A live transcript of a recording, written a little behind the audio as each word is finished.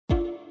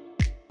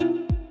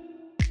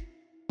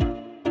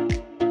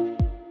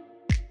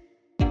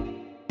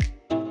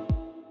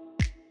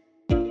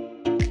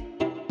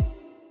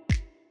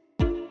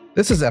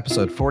This is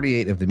episode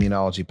 48 of the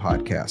Immunology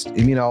podcast,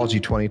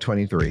 Immunology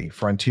 2023,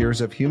 Frontiers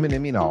of Human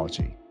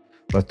Immunology,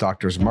 with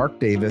Doctors Mark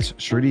Davis,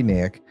 Shruti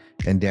Naik,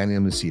 and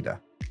Daniel Mucida.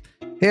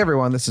 Hey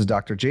everyone, this is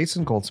Dr.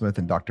 Jason Goldsmith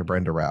and Dr.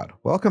 Brenda Roud.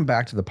 Welcome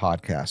back to the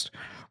podcast,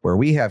 where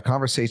we have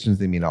conversations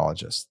with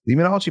immunologists. The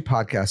Immunology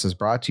podcast is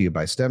brought to you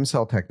by Stem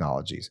Cell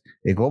Technologies,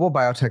 a global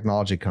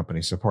biotechnology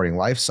company supporting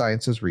life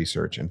sciences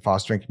research and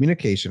fostering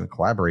communication and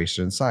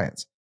collaboration in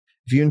science.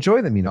 If you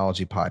enjoy the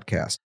Immunology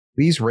podcast,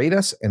 please rate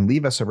us and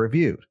leave us a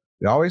review.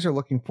 We always are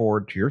looking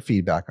forward to your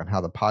feedback on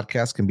how the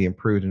podcast can be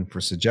improved and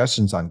for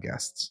suggestions on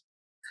guests.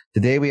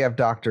 Today we have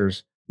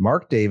Doctors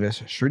Mark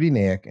Davis, Shruti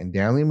Naik, and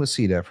Daniel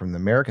Mucida from the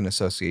American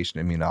Association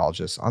of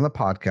Immunologists on the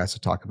podcast to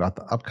talk about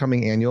the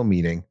upcoming annual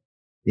meeting,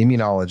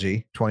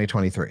 Immunology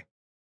 2023.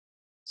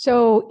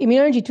 So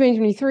Immunology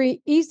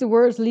 2023 is the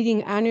world's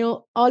leading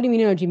annual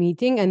all-immunology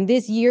meeting, and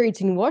this year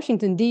it's in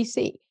Washington,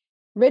 D.C.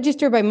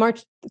 Register by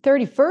March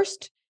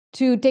 31st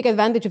to take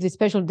advantage of the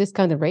special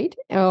discounted rate,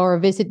 or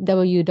visit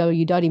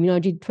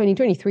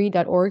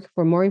www.immunology2023.org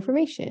for more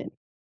information.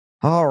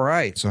 All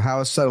right. So how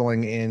is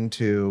settling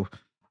into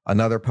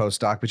another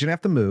postdoc? But you don't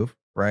have to move,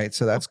 right?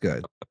 So that's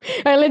good.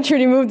 I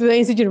literally moved to the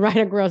institute right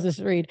across the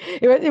street.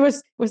 It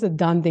was a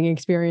daunting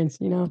experience,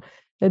 you know.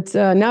 It's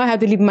now I have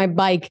to leave my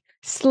bike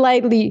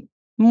slightly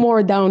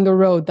more down the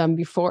road than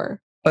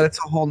before. But it's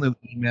a whole new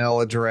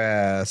email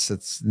address.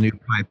 It's new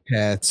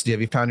pipettes.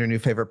 Have you found your new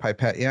favorite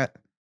pipette yet?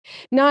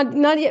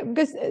 Not yet,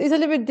 because it's a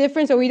little bit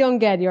different. So we don't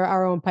get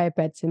our own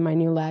pipettes in my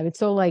new lab.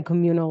 It's all like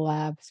communal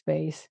lab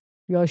space.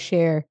 We all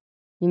share.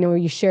 You know,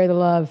 you share the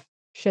love,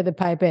 share the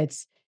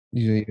pipettes.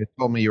 You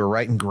told me you were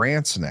writing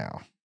grants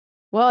now.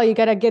 Well, you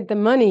gotta get the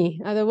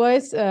money,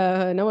 otherwise,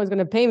 no one's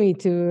gonna pay me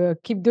to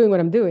keep doing what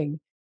I'm doing.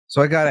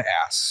 So I got to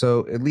ask.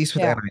 So at least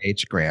with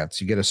NIH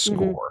grants, you get a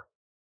score.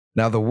 Mm-hmm.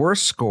 Now the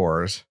worst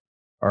scores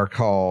are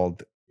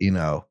called,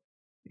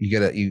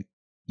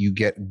 you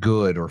get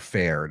good or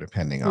fair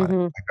depending on it.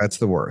 Like, that's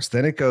the worst.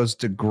 Then it goes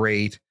to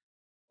great,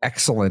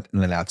 excellent,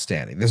 and then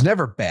outstanding. There's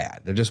never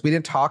bad. They're just, we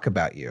didn't talk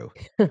about you.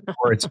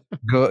 Or it's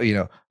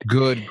good,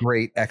 good,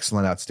 great,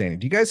 excellent, outstanding.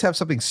 Do you guys have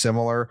something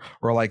similar,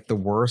 or like the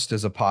worst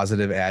is a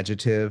positive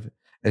adjective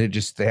and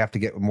they have to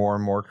get more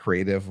and more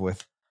creative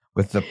with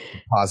the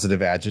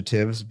positive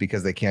adjectives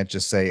because they can't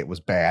just say it was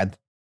bad?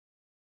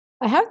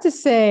 I have to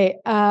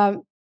say,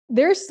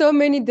 there's so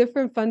many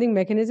different funding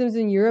mechanisms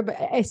in Europe.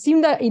 I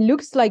seem that it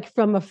looks like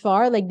from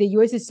afar, like the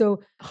US is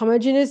so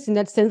homogeneous in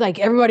that sense, like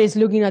everybody's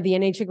looking at the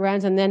NIH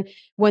grants. And then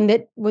when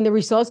the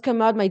results come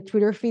out, my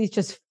Twitter feed is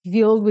just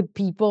filled with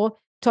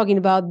people talking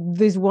about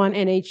this one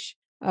NIH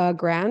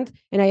grant.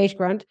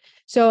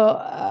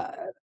 So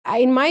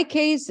in my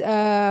case,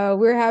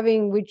 we're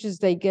having, which is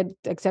they get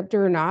accepted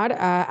or not.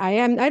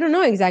 I don't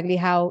know exactly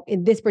how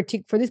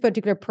for this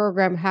particular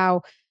program,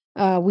 how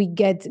we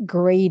get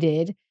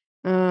graded.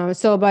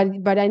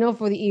 But I know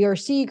for the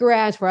ERC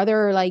grants, for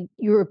other like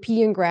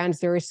European grants,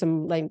 there is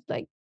some like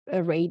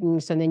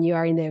ratings, and then you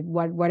are in the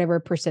whatever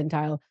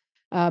percentile.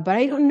 But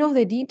I don't know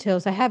the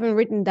details. I haven't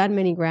written that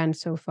many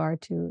grants so far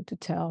to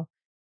tell.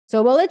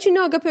 So we'll let you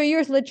know. A couple of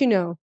years, let you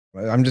know.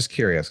 I'm just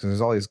curious because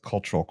there's all these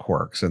cultural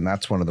quirks, and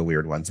that's one of the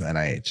weird ones in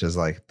NIH is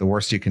like the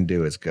worst you can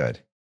do is good,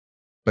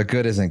 but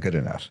good isn't good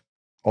enough.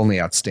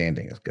 Only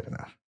outstanding is good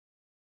enough.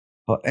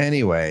 Well,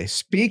 anyway,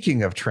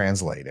 speaking of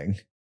translating,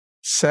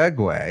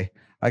 segue,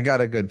 I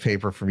got a good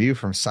paper from you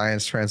from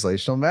Science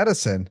Translational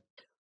Medicine.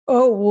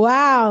 Oh,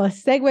 wow.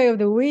 Segue of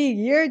the week.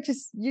 You're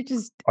just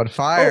on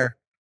fire.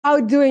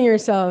 Outdoing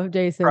yourself,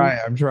 Jason.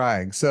 I'm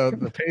trying. So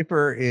the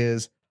paper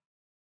is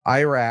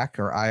IRAK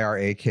or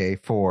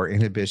IRAK4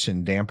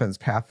 inhibition dampens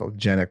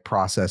pathogenic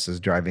processes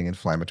driving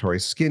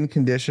inflammatory skin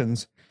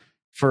conditions.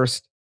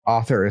 First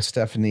author is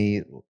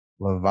Stephanie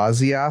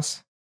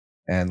Lavazias,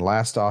 and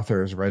last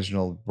author is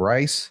Reginald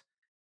Bryce.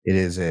 It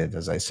is,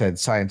 as I said,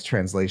 Science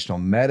Translational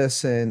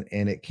Medicine,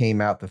 and it came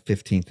out the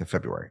 15th of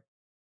February.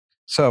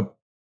 So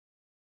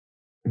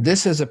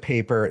this is a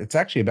paper. It's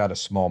actually about a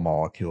small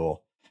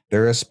molecule.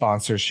 There is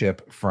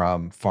sponsorship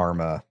from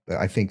pharma.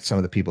 I think some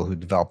of the people who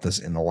developed this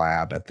in the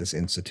lab at this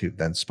institute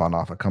then spun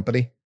off a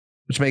company,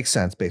 which makes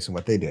sense based on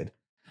what they did.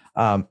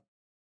 Long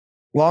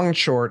and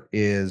short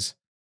is,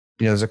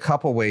 there's a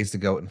couple ways to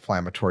go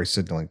inflammatory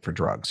signaling for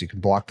drugs. You can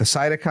block the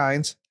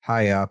cytokines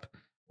high up,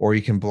 or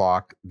you can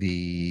block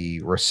the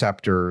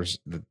receptors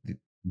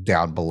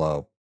down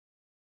below.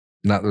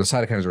 Not the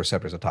cytokines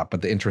receptors at the top,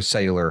 but the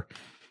intracellular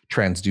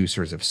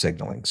transducers of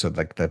signaling. So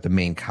like the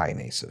main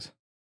kinases.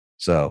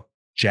 So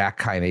JAK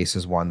kinase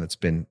is one that's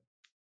been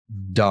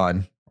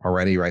done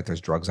already, right? There's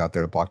drugs out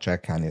there to block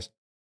JAK kinase.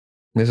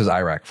 This is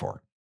IRAK4.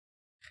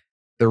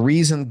 The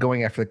reason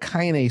going after the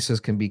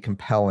kinases can be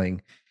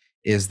compelling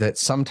is that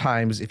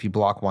sometimes if you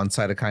block one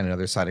cytokine,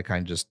 another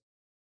cytokine just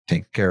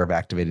takes care of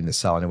activating the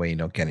cell in a way you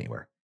don't get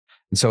anywhere.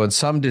 And so in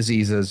some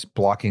diseases,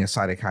 blocking a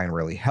cytokine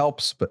really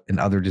helps, but in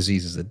other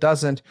diseases it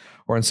doesn't.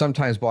 Or in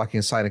sometimes blocking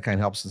a cytokine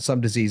helps in some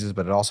diseases,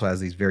 but it also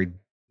has these very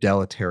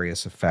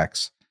deleterious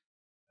effects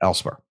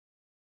elsewhere.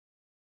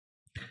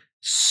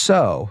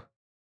 So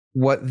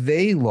what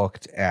they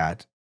looked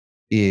at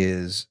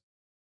is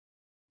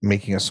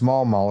making a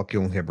small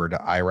molecule inhibitor to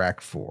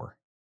IRAK4.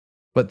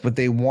 But what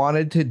they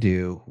wanted to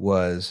do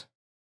was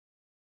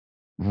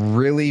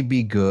really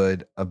be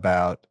good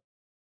about,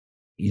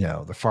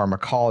 the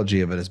pharmacology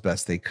of it as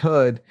best they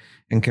could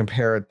and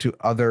compare it to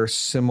other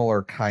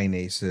similar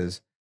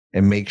kinases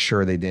and make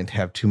sure they didn't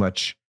have too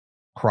much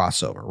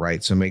crossover,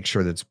 right? So make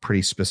sure that it's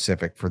pretty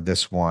specific for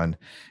this one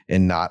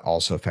and not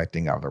also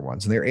affecting other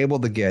ones. And they're able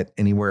to get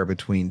anywhere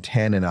between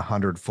 10 and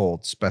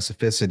 100-fold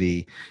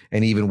specificity,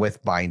 and even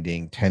with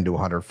binding, 10 to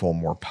 100-fold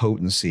more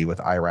potency with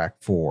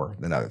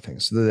IRAK4 than other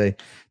things. So they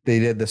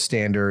did the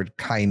standard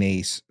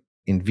kinase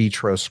in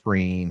vitro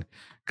screen,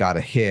 got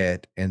a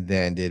hit, and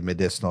then did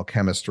medicinal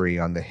chemistry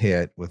on the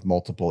hit with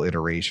multiple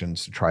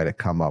iterations to try to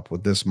come up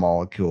with this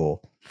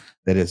molecule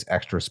that is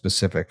extra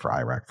specific for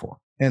IRAK4.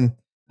 And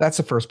that's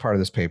the first part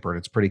of this paper, and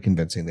it's pretty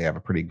convincing. They have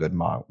a pretty good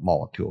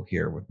molecule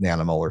here with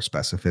nanomolar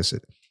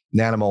specificity,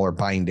 nanomolar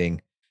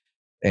binding,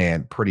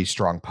 and pretty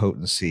strong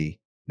potency.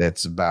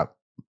 That's about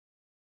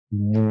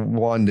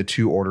 1 to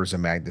 2 orders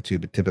of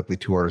magnitude, but typically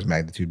 2 orders of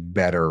magnitude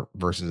better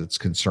versus its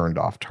concerned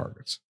off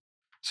targets.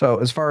 So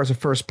as far as the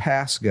first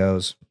pass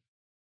goes,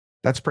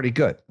 that's pretty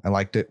good. I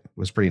liked it. It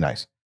was pretty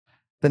nice.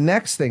 The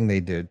next thing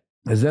they did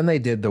is then they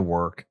did the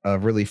work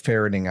of really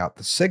ferreting out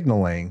the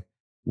signaling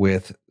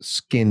with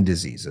skin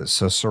diseases.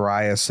 So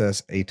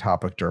psoriasis,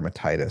 atopic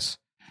dermatitis.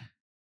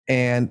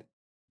 And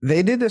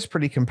they did this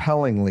pretty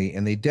compellingly,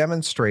 and they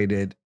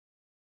demonstrated.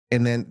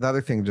 And then the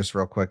other thing, just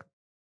real quick,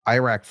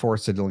 IRAK4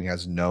 signaling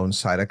has known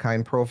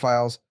cytokine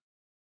profiles.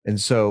 And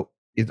so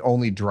it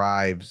only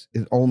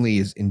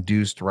is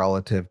induced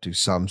relative to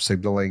some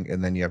signaling.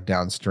 And then you have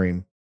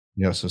downstream,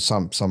 so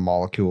some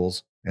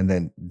molecules and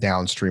then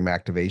downstream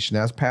activation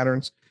as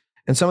patterns.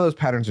 And some of those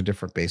patterns are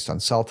different based on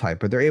cell type,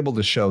 but they're able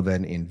to show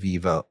then in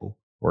vivo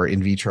or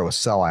in vitro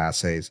cell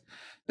assays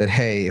that,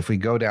 hey, if we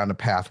go down a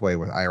pathway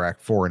with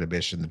IRAK4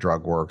 inhibition, the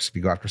drug works. If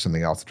you go after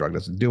something else, the drug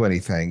doesn't do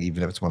anything,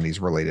 even if it's one of these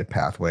related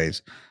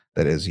pathways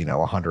that is,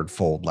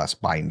 100-fold less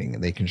binding,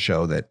 and they can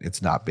show that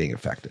it's not being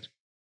affected.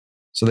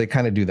 So they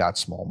kind of do that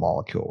small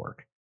molecule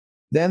work.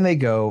 Then they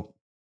go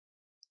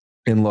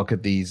and look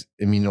at these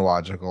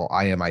immunological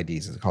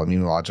IMIDs, it's called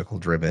immunological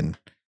driven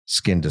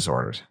skin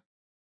disorders.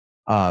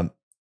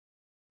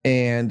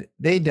 And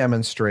they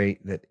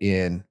demonstrate that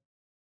in,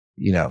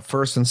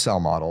 first in cell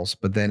models,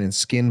 but then in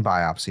skin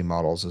biopsy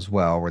models as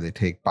well, where they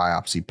take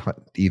biopsy,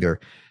 either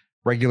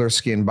regular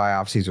skin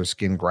biopsies or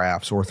skin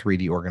grafts or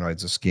 3D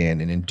organoids of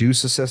skin, and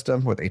induce a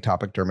system with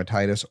atopic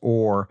dermatitis,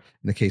 or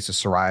in the case of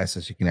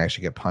psoriasis, you can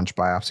actually get punch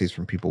biopsies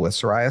from people with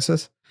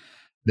psoriasis,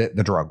 that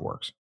the drug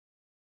works.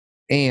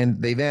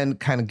 And they then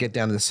kind of get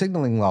down to the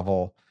signaling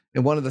level.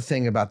 And one of the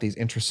things about these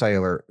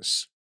intracellular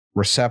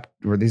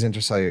these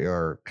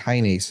intracellular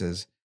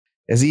kinases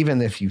is,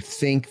 even if you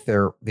think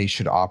they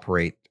should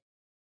operate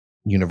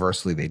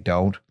universally, they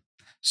don't.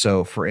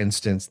 So for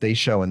instance, they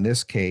show in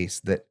this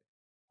case that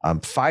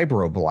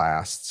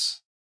fibroblasts,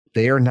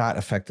 they are not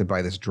affected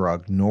by this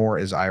drug, nor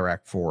is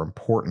IRAK4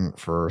 important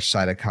for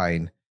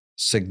cytokine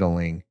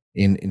signaling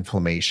in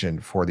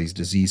inflammation for these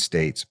disease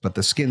states. But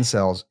the skin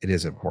cells, it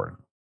is important.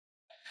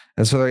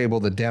 And so they're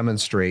able to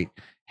demonstrate,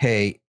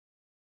 hey,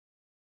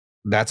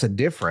 that's a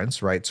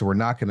difference, right? So we're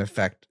not going to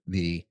affect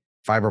the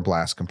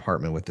fibroblast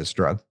compartment with this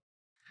drug.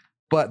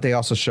 But they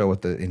also show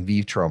with the in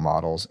vitro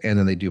models, and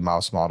then they do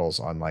mouse models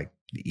on like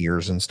the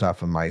ears and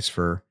stuff of mice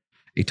for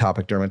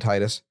atopic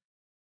dermatitis,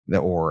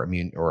 that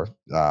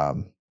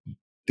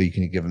you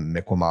can give them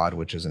miquimod,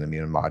 which is an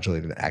immune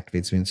modulator that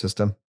activates the immune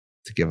system,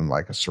 to give them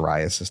like a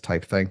psoriasis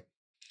type thing,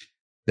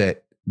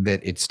 that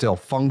it still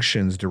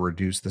functions to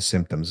reduce the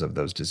symptoms of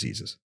those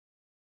diseases,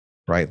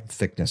 right? The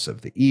thickness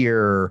of the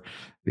ear,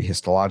 the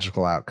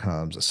histological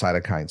outcomes, the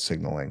cytokine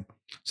signaling.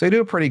 So they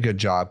do a pretty good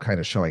job kind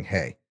of showing,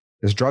 hey,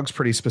 this drug's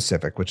pretty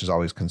specific, which is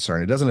always a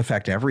concern. It doesn't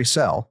affect every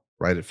cell,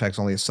 right? It affects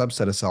only a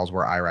subset of cells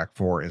where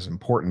IRAK4 is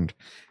important,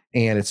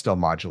 and it still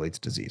modulates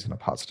disease in a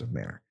positive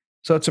manner.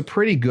 So it's a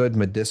pretty good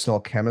medicinal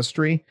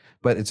chemistry,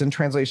 but it's in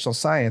translational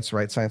science,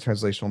 right? Science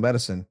translational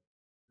medicine,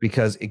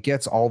 because it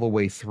gets all the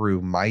way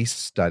through mice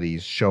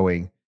studies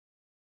showing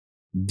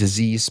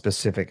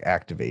disease-specific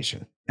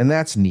activation. And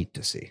that's neat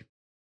to see.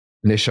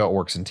 And they show it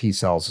works in T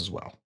cells as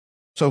well.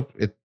 So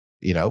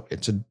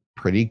it's a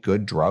pretty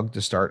good drug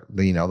to start.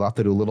 They'll have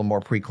to do a little more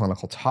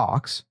preclinical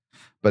tox,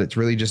 but it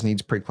really just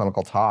needs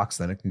preclinical tox,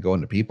 then it can go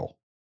into people.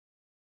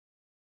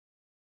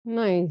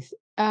 Nice.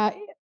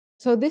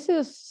 So this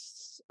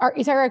is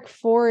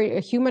IRAK4, a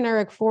human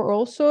IRAK4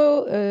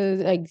 also?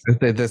 They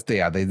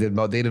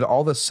did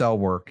all the cell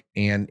work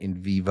and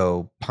in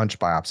vivo punch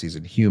biopsies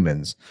in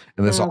humans,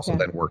 and this also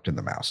then worked in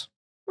the mouse.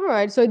 All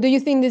right. So do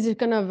you think this is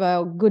kind of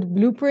a good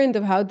blueprint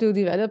of how to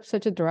develop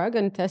such a drug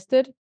and test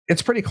it?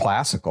 It's pretty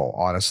classical,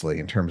 honestly,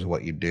 in terms of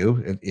what you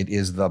do. It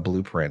is the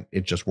blueprint.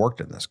 It just worked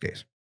in this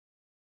case.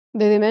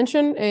 Did they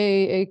mention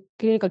a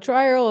clinical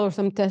trial or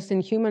some tests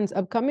in humans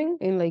upcoming,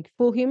 in like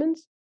full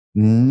humans?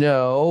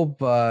 No,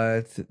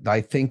 but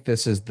I think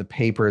this is the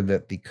paper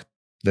that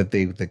that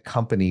the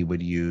company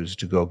would use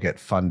to go get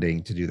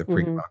funding to do the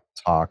preclinical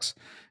talks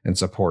and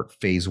support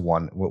phase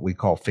one, what we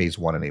call phase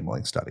one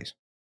enabling studies.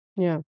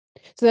 Yeah.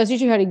 So that's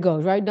usually how it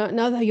goes, right?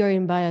 Now that you're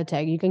in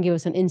biotech, you can give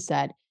us an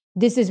insight.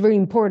 This is very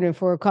important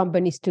for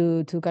companies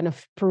to kind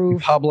of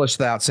prove. Publish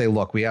that, say,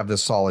 look, we have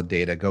this solid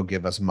data, go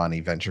give us money,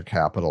 venture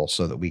capital,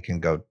 so that we can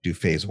go do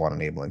phase one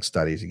enabling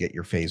studies. You get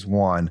your phase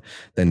one,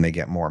 then they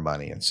get more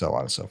money, and so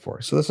on and so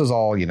forth. So this is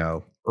all,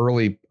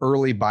 early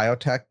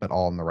biotech, but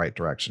all in the right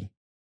direction.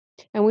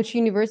 And which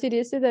university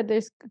is it that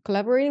is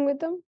collaborating with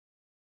them?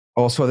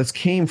 Oh, so this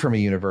came from a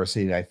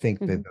university, and I think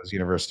that those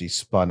universities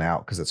spun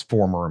out because it's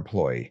former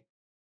employee.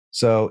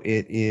 So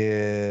it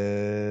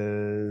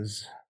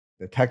is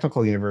the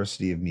Technical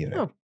University of Munich.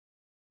 Oh.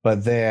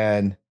 But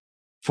then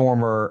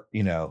former,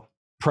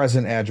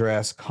 present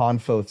address,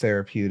 Confo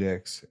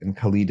Therapeutics and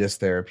Calidus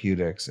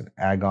Therapeutics and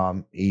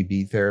Agom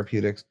AB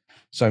Therapeutics.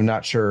 So I'm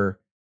not sure.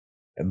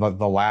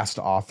 The last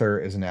author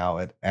is now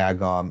at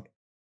Agom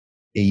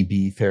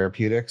AB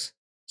Therapeutics.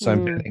 So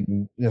I'm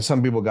betting,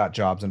 some people got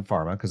jobs in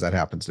pharma because that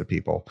happens to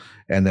people.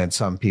 And then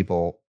some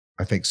people,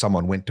 I think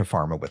someone went to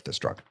pharma with this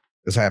drug.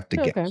 Because I have to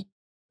guess.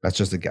 That's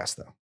just a guess,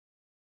 though.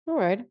 All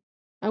right.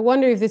 I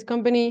wonder if this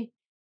company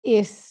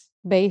is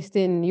based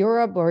in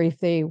Europe or if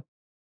they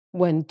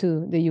went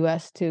to the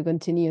US to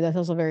continue. That's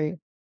also very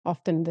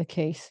often the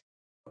case.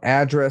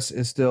 Address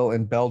is still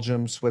in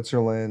Belgium,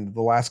 Switzerland.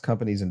 The last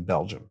company's in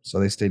Belgium. So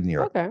they stayed in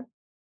Europe. Okay.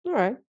 All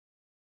right.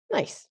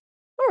 Nice.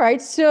 All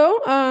right. So,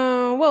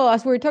 well,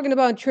 as we're talking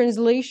about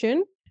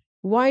translation,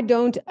 why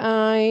don't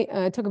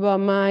I talk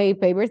about my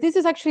papers? This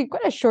is actually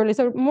quite a short list,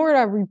 so more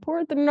a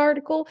report than an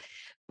article,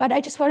 but I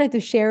just wanted to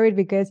share it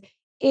because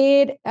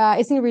it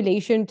is in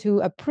relation to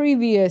a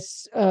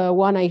previous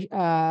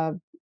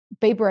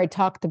paper I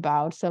talked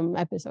about some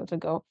episodes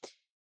ago,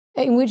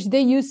 in which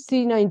they used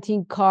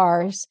CD19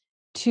 CARs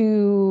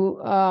to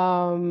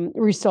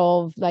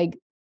resolve like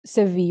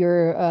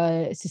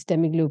severe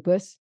systemic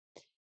lupus.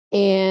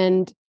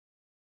 And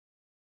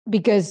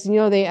because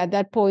they at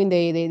that point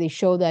they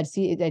show that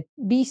that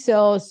B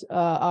cells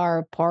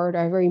are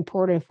very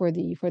important for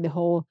the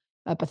whole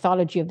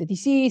pathology of the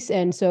disease,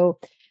 and so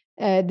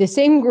the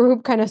same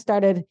group kind of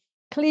started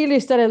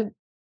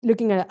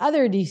looking at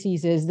other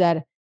diseases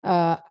that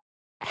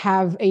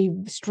have a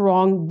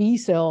strong B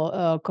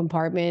cell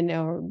compartment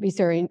or B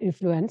cell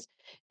influence,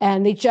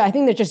 and I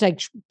think they're just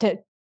like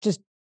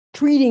just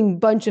treating a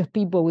bunch of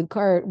people with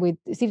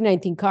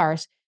CD19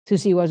 CARs to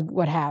see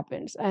what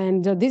happens.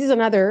 And so this is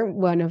another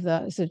one of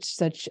the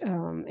such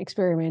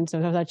experiments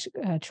or such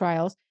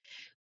trials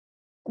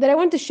that I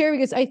want to share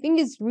because I think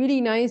it's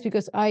really nice,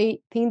 because I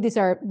think these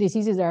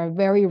diseases are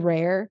very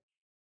rare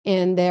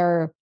and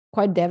they're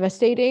quite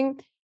devastating.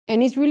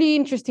 And it's really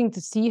interesting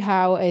to see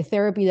how a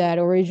therapy that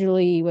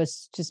originally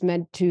was just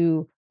meant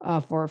to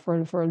for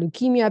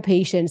leukemia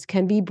patients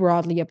can be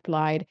broadly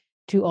applied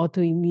to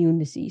autoimmune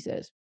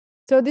diseases.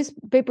 So this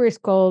paper is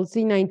called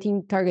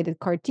CD19 targeted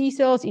CAR T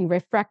cells in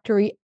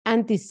refractory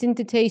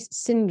antisynthetase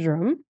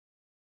syndrome.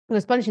 It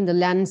was published in the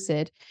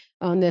Lancet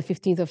on the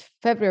 15th of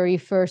February,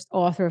 first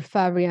author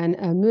Fabian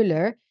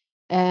Müller,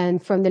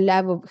 and from the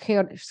lab of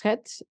Georg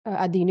Schett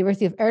at the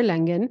University of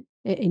Erlangen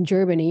in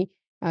Germany.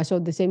 So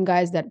the same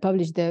guys that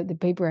published the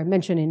paper I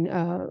mentioned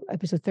in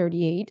episode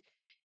 38.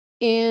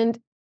 And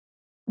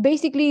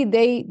basically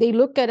they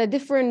look at a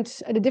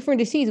different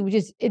disease, which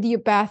is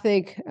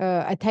idiopathic,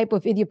 a type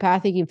of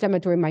idiopathic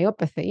inflammatory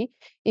myopathy,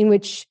 in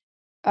which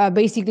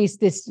basically it's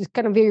this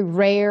kind of very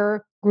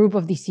rare group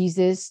of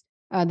diseases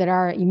that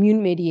are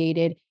immune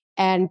mediated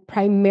and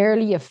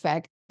primarily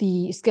affect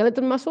the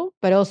skeletal muscle,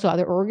 but also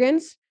other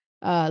organs,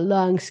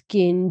 lungs,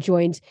 skin,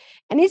 joints.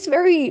 And it's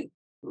very,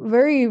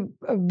 very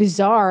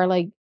bizarre.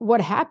 Like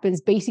what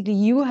happens, basically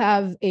you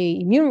have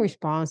a immune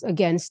response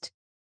against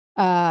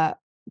tRNA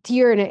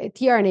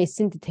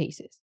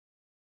synthetases.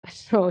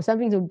 So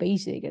something so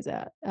basic as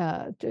a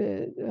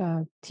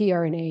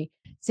tRNA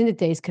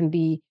synthetase can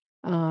be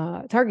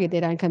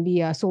targeted and can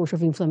be a source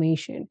of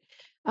inflammation.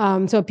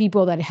 So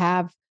people that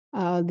have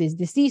these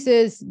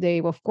diseases,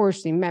 they of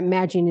course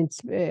imagine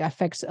its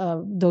effects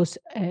of those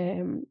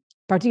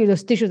particularly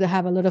those tissues that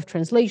have a lot of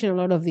translation, a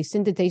lot of these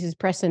synthetases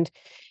present,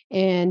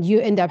 and you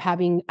end up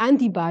having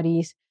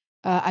antibodies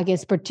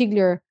against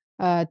particular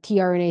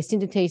tRNA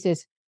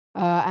synthetases.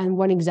 And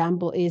one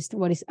example is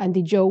what is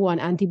anti-Jo1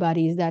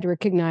 antibodies that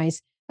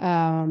recognize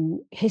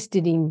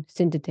histidine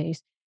synthetase.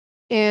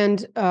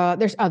 And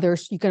there's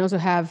others. You can also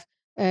have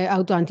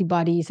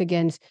autoantibodies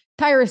against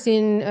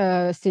tyrosine,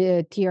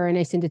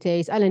 tRNA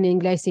synthetase,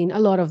 alanine, glycine, a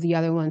lot of the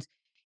other ones.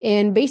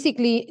 And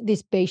basically,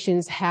 these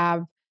patients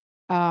have,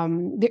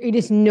 it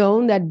is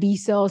known that B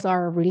cells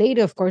are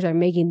related, of course, are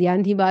making the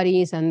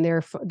antibodies, and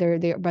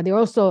but they're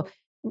also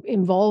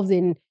involved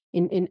in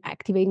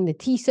activating the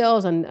T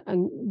cells and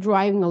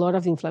driving a lot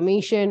of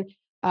inflammation.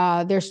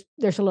 There's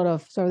a lot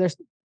of, so there's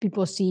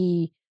people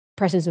see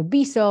presence of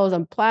B cells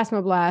and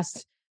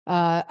plasmablasts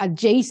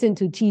adjacent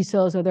to T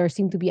cells, so there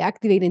seem to be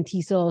activating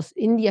T cells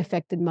in the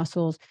affected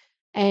muscles.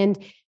 And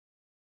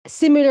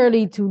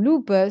similarly to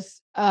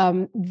lupus,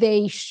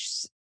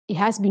 it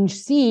has been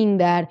seen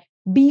that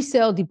B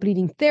cell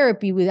depleting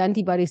therapy with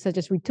antibodies such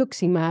as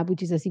rituximab,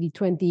 which is a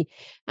CD20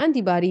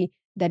 antibody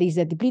that is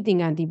a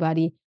depleting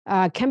antibody,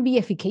 can be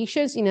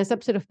efficacious in a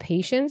subset of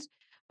patients,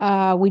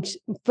 which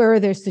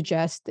further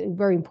suggests a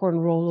very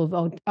important role of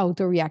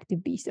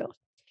autoreactive B cells.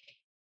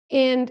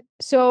 And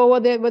so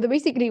what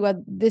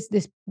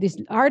this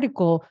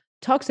article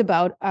talks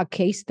about a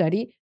case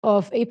study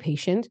of a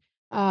patient,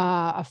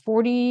 a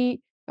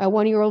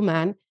 41-year-old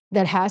man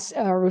that has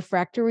a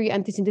refractory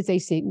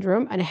antisynthetase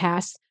syndrome and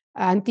has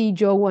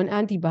anti-Jo1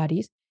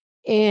 antibodies,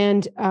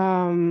 and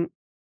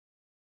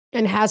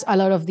has a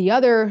lot of the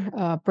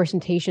other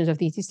presentations of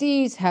this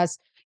disease, has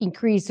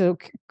increased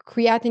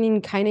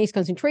creatinine kinase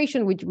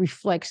concentration, which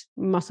reflects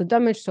muscle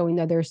damage. So in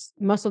that there's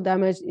muscle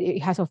damage, it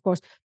has, of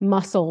course,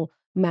 muscle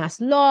mass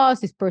loss.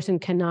 This person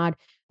cannot,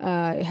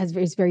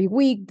 is very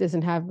weak,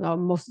 doesn't have,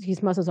 most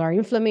his muscles are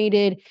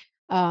inflamed.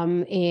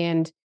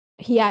 And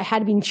he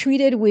had been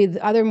treated with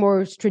other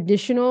more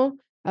traditional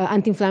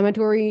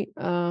anti-inflammatory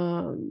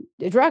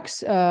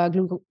drugs,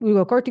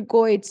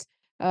 glucocorticoids,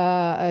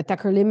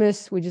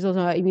 tacrolimus, which is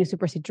also an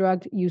immunosuppressive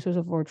drug used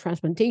also for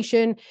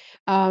transplantation,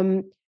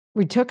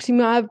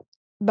 rituximab.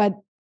 But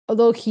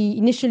although he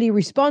initially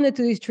responded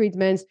to these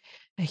treatments,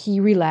 he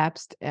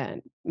relapsed,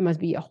 and it must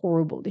be a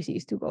horrible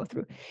disease to go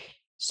through.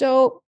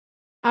 So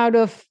out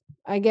of,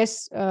 I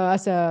guess,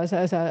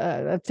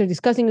 after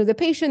discussing with the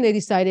patient, they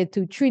decided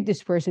to treat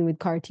this person with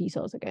CAR T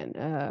cells again,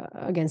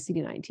 against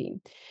CD19.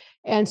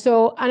 And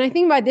I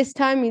think by this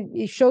time,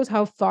 it shows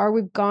how far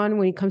we've gone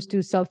when it comes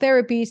to cell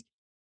therapies.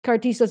 CAR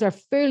T cells are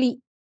fairly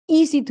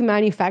easy to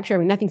manufacture. I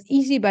mean, nothing's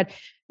easy, but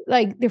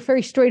like they're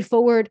very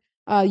straightforward.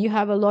 You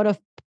have a lot of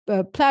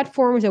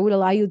platforms that would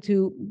allow you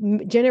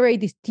to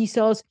generate these T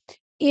cells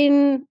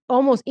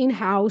almost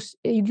in-house.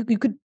 You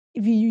could,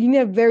 if you need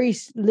a very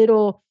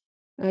little,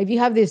 if you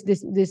have this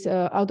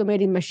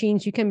automated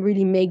machines, you can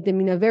really make them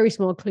in a very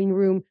small clean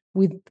room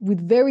with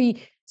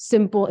very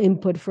simple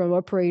input from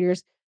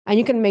operators, and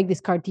you can make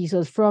these CAR T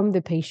cells from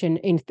the patient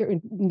in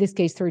this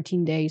case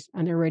 13 days,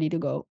 and they're ready to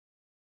go.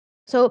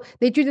 So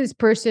they treated this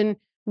person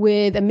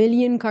with 1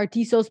 million CAR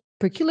T cells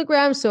per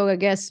kilogram. So I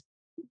guess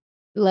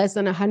less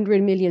than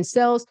 100 million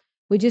cells,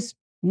 which is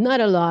not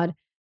a lot.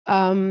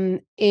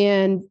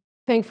 And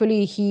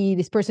thankfully,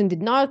 this person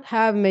did not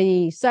have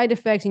many side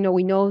effects.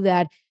 We know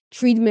that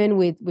treatment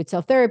with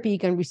cell therapy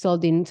can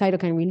result in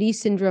cytokine release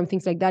syndrome,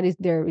 things like that. Has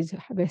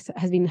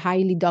been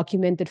highly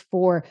documented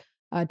for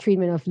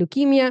treatment of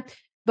leukemia.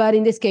 But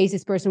in this case,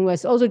 this person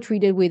was also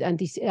treated with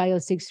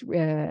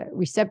anti-IL-6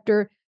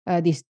 receptor,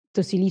 this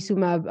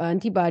tocilizumab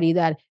antibody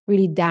that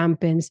really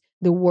dampens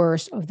the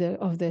worst of the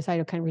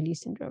cytokine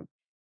release syndrome.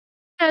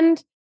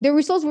 And the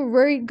results were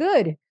very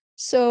good.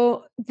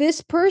 So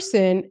this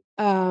person,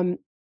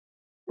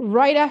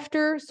 right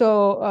after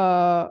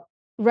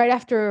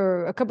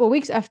a couple of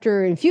weeks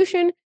after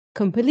infusion,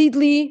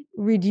 completely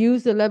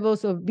reduced the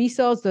levels of B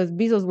cells. Those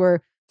B cells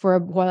were for a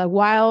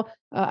while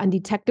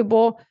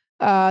undetectable.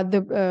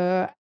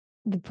 The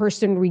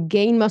person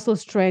regained muscle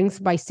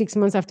strength by 6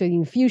 months after the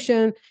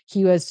infusion.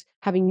 He was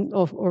having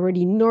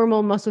already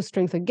normal muscle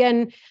strength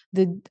again.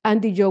 The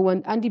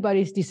anti-Jo1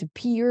 antibodies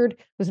disappeared.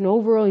 There was an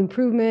overall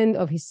improvement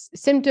of his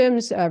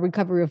symptoms,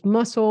 recovery of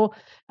muscle.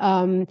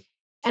 And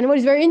what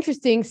is very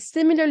interesting,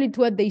 similarly to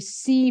what they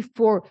see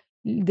for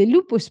the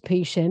lupus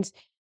patients,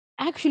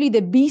 actually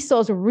the B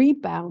cells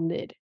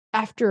rebounded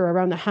after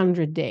around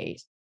 100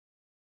 days.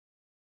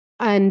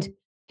 And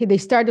they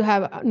start to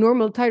have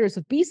normal titers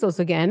of B cells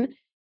again,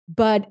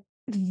 but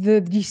the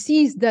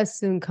disease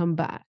doesn't come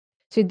back.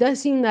 So it does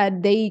seem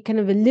that they kind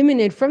of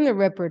eliminate from the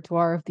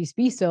repertoire of these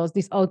B cells,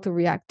 these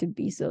autoreactive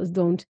B cells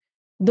don't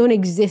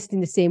exist in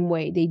the same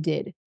way they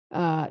did,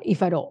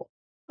 if at all,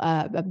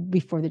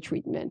 before the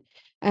treatment.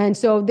 And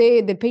so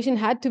the patient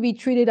had to be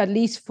treated at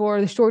least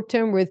for the short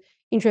term with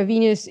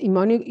intravenous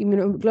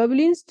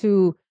immunoglobulins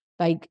to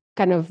like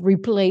kind of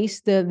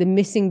replace the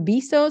missing B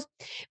cells.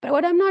 But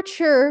what I'm not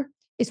sure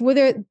is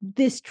whether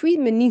this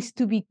treatment needs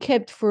to be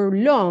kept for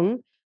long,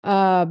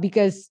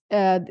 because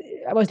I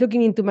was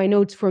looking into my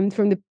notes from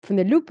the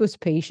lupus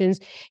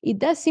patients. It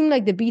does seem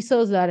like the B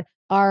cells that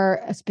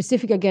are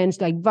specific against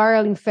like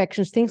viral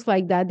infections, things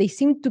like that, they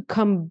seem to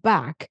come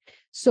back.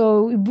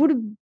 So it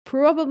would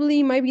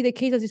probably might be the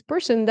case that this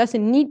person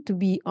doesn't need to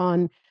be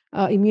on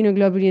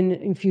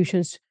immunoglobulin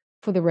infusions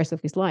for the rest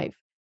of his life.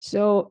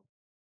 So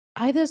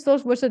I just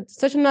thought was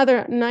such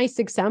another nice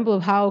example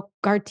of how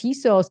CAR T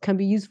cells can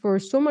be used for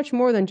so much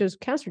more than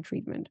just cancer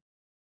treatment.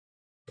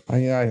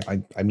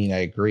 I mean, I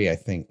agree. I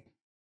think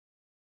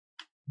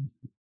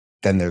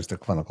then there's the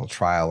clinical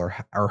trial,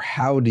 or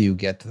how do you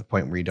get to the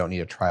point where you don't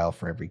need a trial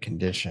for every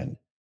condition?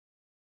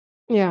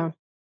 Yeah.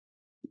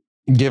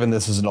 Given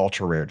this is an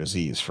ultra rare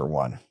disease, for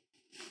one,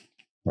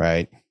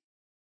 right?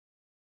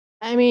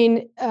 I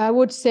mean, I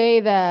would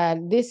say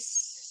that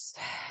this,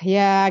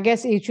 I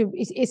guess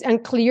it's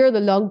unclear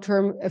the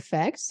long-term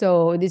effects.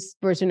 So this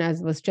person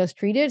was just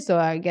treated. So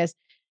I guess,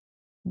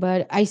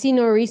 but I see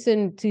no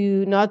reason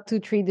not to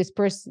treat this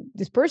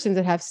person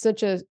that have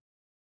such a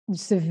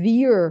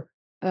severe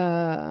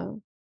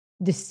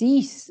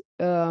disease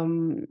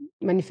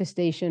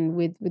manifestation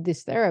with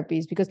these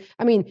therapies. Because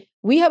I mean,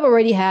 we have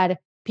already had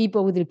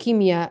people with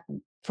leukemia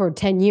for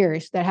 10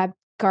 years that have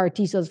CAR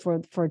T cells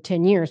for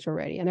 10 years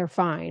already, and they're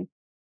fine.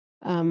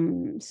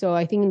 So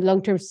I think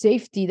long-term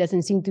safety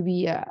doesn't seem to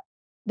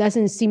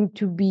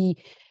be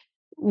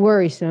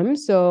worrisome.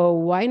 So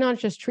why not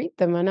just treat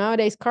them? And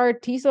nowadays, CAR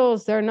T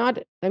cells, they're not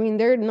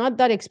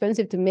that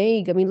expensive to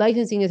make. I mean,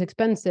 licensing is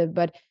expensive,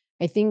 but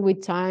I think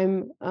with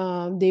time,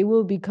 they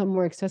will become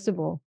more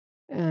accessible.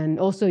 And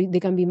also they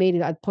can be made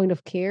at point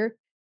of care.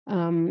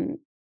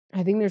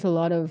 I think there's a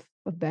lot of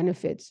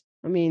benefits.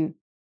 I mean,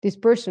 this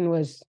person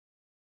was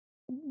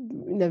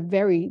in a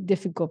very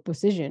difficult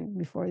position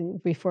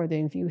before the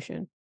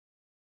infusion.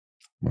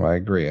 Well, I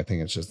agree. I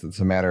think it's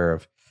a matter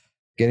of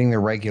getting the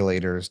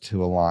regulators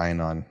to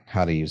align on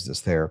how to use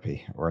this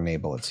therapy or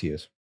enable its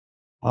use.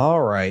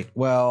 All right.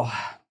 Well,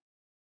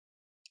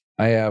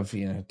 I have,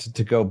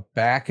 to go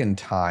back in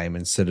time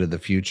instead of the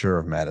future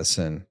of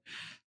medicine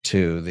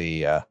to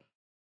the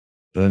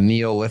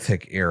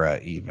Neolithic era,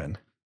 even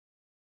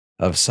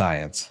of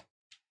science.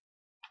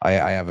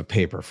 I have a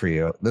paper for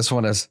you. This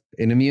one is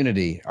in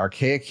immunity.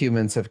 Archaic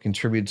humans have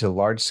contributed to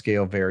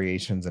large-scale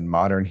variations in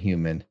modern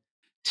human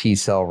T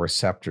cell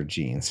receptor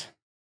genes.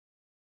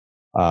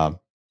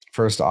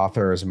 First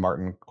author is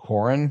Martin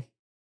Koren.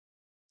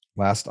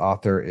 Last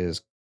author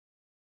is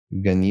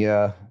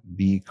Gania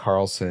B.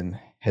 Carlson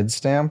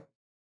Hedstam.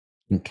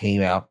 It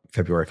came out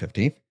February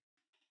 15th.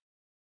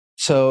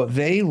 So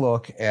they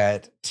look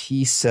at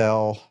T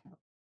cell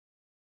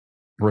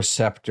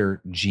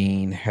receptor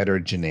gene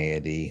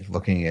heterogeneity,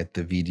 looking at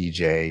the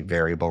VDJ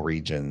variable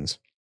regions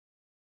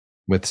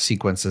with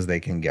sequences they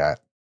can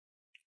get,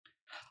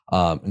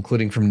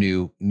 including from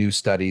new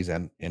studies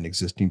and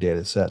existing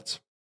data sets.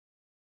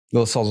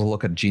 They'll also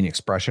look at gene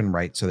expression,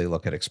 right? So they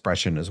look at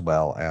expression as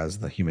well as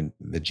the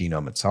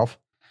genome itself.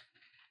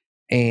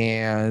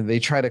 And they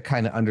try to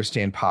kind of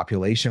understand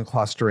population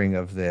clustering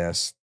of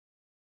this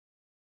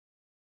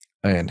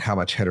and how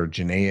much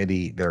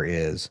heterogeneity there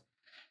is.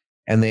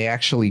 And they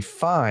actually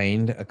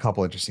find a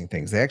couple interesting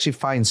things. They actually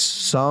find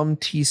some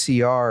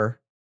TCR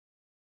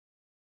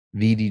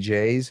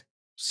VDJs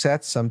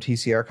sets, some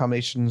TCR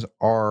combinations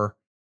are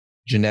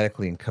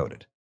genetically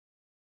encoded.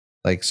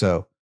 Like,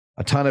 so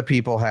a ton of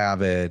people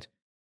have it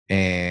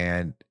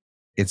and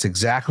it's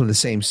exactly the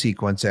same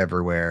sequence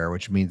everywhere,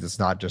 which means it's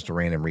not just a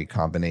random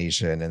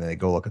recombination. And then they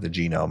go look at the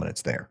genome and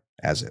it's there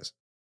as is,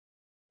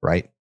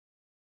 right?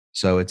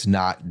 So it's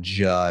not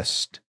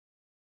just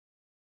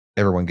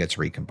everyone gets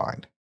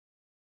recombined.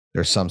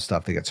 There's some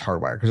stuff that gets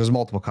hardwired because there's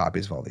multiple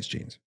copies of all these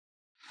genes,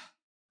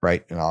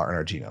 right? In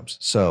our genomes.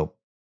 So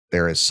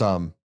there is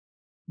some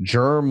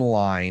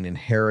germline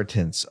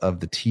inheritance of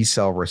the T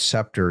cell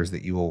receptors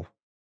that you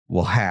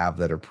will have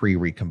that are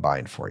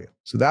pre-recombined for you.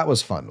 So that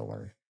was fun to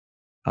learn.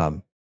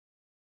 And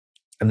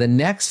the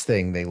next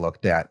thing they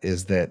looked at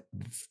is that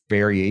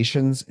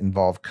variations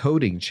involve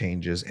coding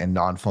changes and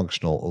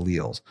non-functional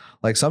alleles.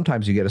 Like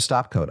sometimes you get a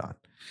stop codon,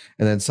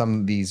 and then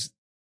some of these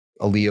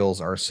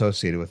alleles are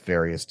associated with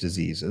various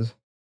diseases.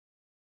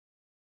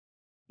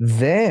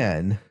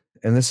 Then,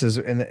 and this is,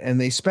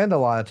 and they spend a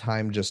lot of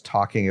time just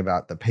talking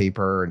about the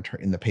paper and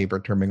in the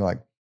paper terming like,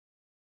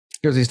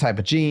 here's these type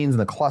of genes and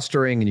the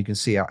clustering, and you can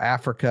see how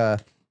Africa,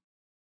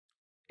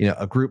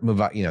 a group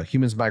move out,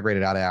 humans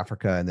migrated out of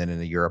Africa and then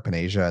into Europe and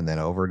Asia and then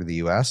over to the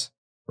US,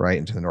 right?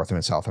 Into the North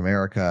and South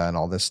America and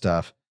all this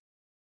stuff.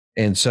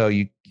 And so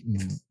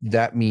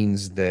that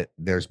means that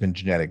there's been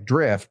genetic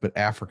drift, but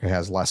Africa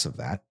has less of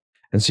that.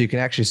 And so you can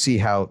actually see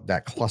how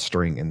that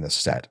clustering in this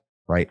set,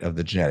 right, of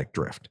the genetic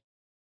drift.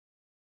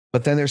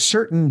 But then there's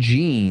certain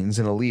genes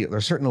and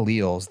there's certain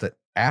alleles that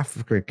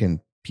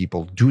African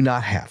people do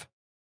not have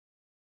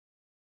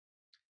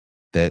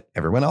that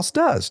everyone else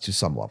does to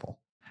some level.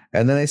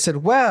 And then they said,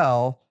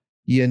 well,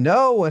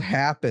 what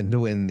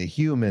happened when the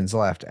humans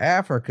left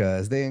Africa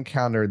is they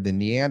encountered the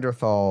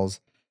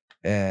Neanderthals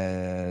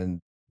and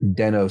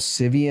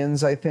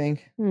Denisovans, I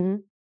think.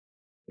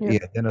 Mm-hmm.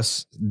 Yeah,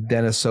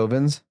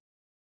 Denisovans.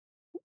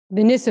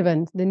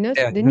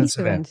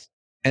 Denisovans.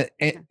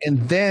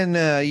 And then,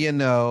 as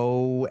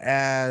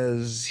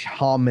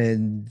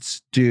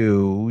hominids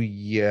do,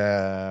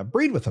 you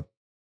breed with them,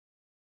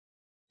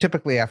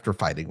 typically after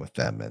fighting with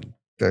them. And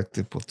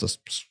we'll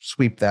just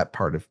sweep that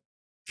part of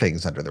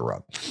things under the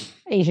rug.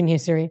 Asian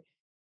history.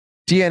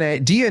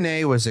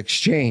 DNA was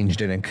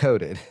exchanged and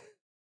encoded.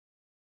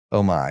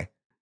 Oh, my.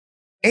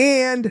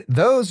 And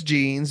those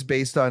genes,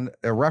 based on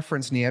a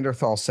reference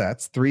Neanderthal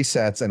sets, 3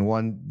 sets, and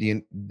one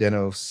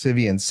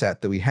Denisovan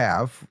set that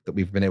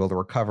we've been able to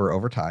recover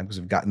over time because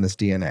we've gotten this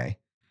DNA.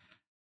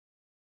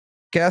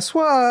 Guess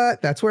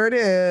what? That's where it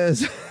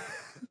is.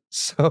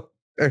 So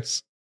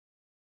there's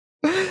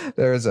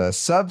a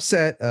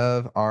subset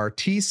of our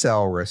T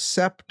cell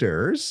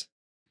receptors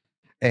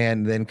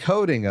and then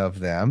coding of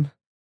them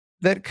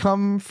that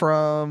come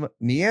from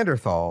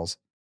Neanderthals,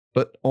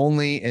 but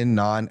only in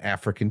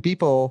non-African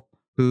people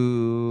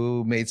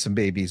who made some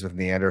babies with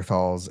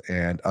Neanderthals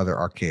and other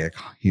archaic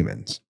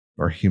humans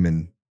or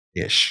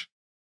human-ish.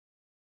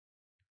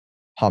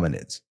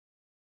 hominids.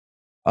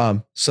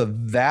 So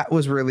that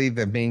was really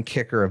the main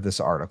kicker of this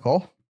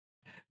article.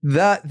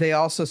 That they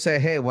also say,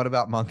 hey, what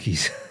about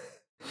monkeys?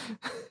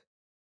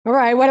 All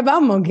right, what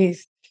about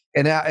monkeys?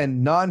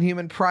 And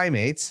non-human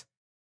primates,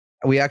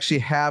 we actually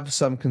have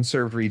some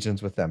conserved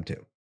regions with them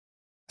too.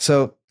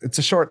 So it's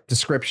a short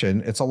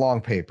description. It's a long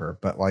paper,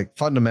 but like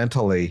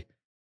fundamentally,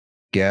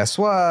 guess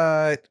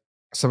what?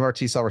 Some of our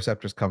T cell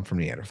receptors come from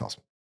Neanderthals.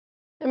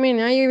 I mean,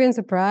 are you even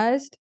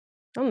surprised?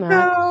 I'm not.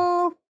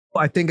 No.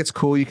 I think it's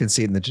cool. You can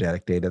see it in the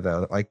genetic data,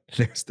 though. Like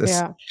there's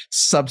this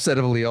subset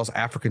of alleles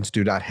Africans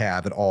do not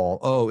have at all.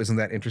 Oh, isn't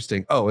that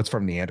interesting? Oh, it's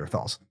from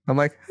Neanderthals. I'm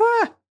like,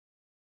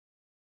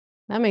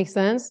 that makes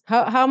sense.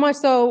 How much?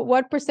 So,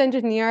 what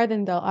percentage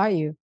Neanderthal are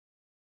you?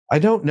 I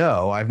don't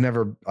know. I've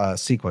never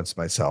sequenced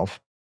myself.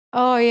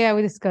 Oh yeah,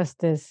 we discussed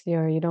this.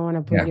 You don't want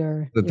to put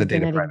your the data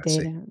genetic privacy.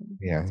 data.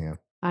 Yeah.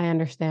 I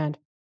understand.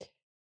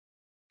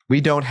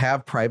 We don't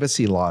have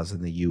privacy laws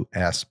in the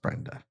U.S.,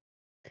 Brenda.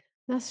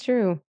 That's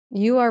true.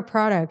 You are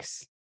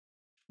products.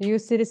 You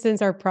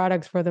citizens are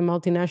products for the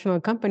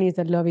multinational companies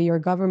that lobby your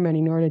government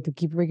in order to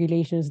keep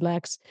regulations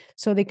lax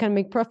so they can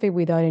make profit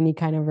without any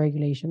kind of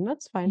regulation.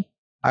 That's fine.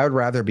 I would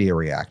rather be a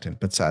reactant,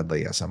 but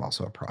sadly, yes, I'm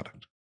also a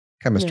product.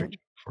 Chemistry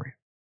for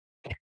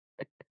you.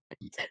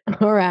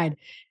 All right.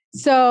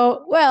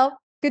 So, well,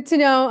 good to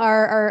know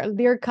our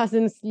dear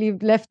cousins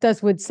left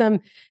us with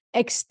some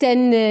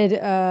extended,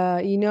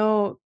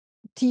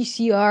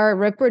 TCR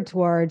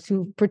repertoire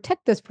to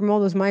protect us from all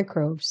those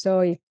microbes.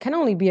 So it can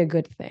only be a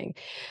good thing.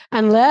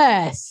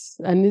 Unless,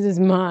 and this is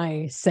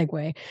my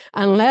segue,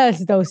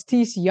 unless those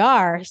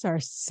TCRs are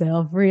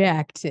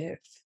self-reactive.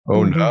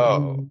 Oh,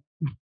 no.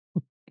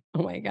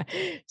 Oh my God.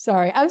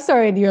 Sorry. I'm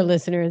sorry, dear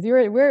listeners.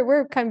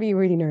 We're kind of be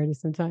really nerdy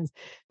sometimes,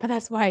 but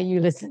that's why you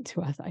listen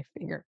to us, I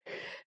figure.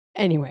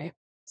 Anyway,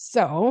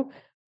 so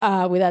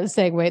with that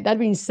segue, that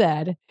being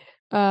said,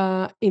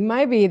 it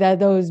might be that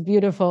those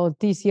beautiful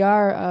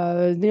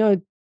TCR,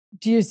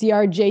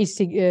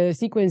 GCRJ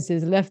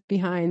sequences left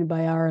behind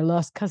by our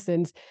lost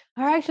cousins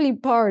are actually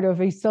part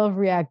of a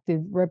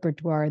self-reactive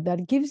repertoire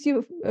that gives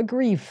you a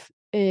grief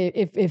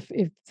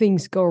if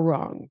things go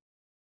wrong.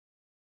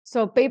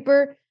 So the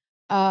paper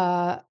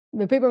I'm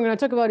going to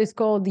talk about is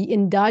called The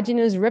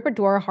Endogenous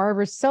Repertoire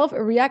Harbors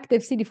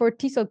Self-Reactive CD4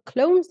 T cell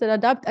clones that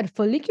adapt a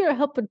follicular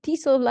helper T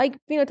cell-like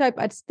phenotype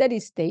at steady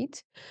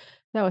state.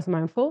 That was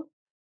mindful.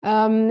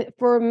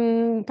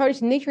 From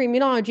published in Nature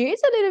Immunology.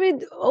 It's a little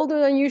bit older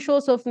than usual,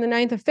 so from the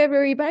 9th of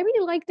February, but I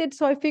really liked it,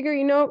 so I figure,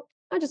 I'm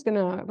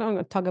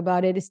gonna talk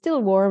about it. It's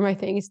still warm, I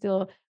think. It's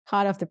still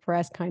hot off the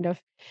press, kind of.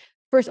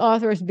 First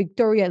authors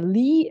Victoria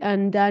Lee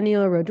and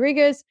Daniel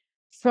Rodriguez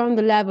from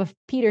the lab of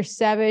Peter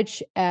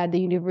Savage at the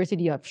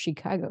University of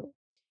Chicago.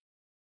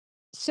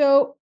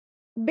 So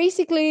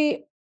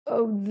basically,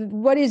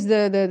 what is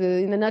the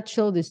in a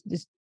nutshell this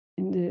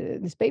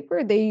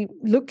paper? They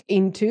look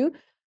into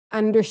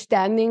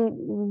understanding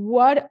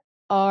what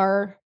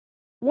are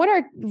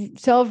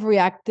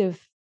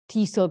self-reactive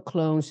T cell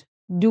clones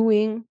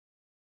doing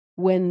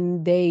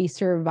when they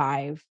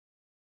survive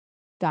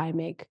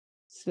thymic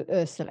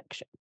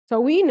selection.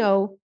 So we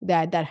know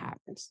that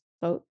happens.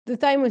 So the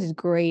thymus is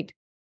great,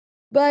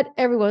 but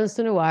every once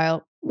in a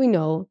while, we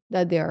know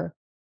that there are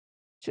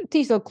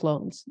T cell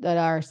clones that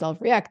are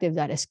self-reactive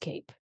that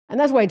escape. And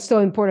that's why it's so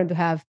important to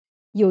have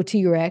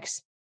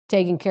Treg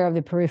taking care of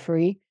the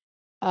periphery,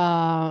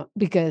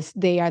 because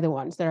they are the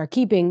ones that are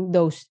keeping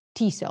those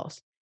T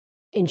cells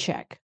in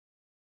check.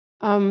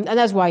 And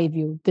that's why if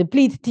you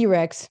deplete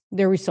Tregs,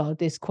 the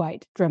result is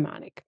quite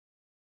dramatic.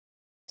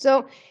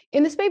 So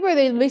in this paper,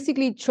 they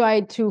basically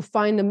tried to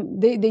find them.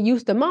 They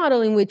used a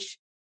model in which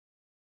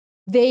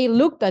they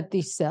looked at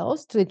these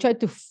cells. So they tried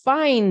to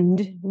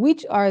find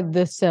which are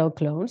the cell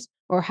clones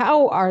or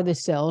how are the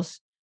cells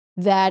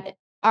that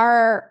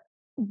are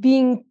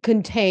being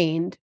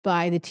contained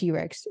by the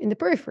Tregs in the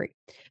periphery.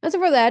 And so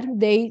for that,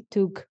 they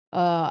took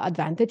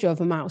advantage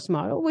of a mouse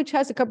model, which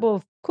has a couple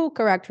of cool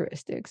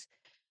characteristics.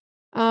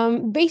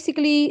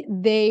 Basically,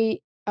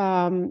 they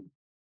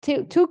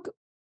took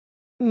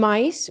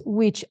mice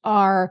which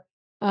are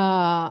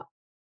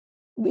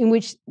in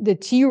which the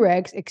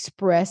Tregs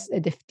express a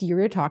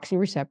diphtheria toxin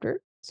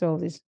receptor, so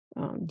this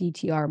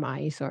DTR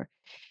mice,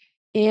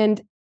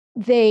 and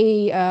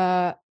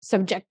they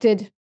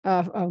subjected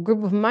a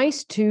group of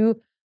mice to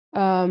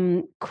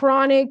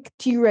chronic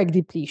Treg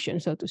depletion,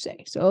 so to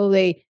say. So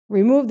they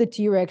removed the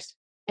Tregs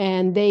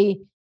and they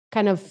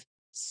kind of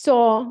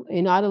saw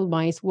in adult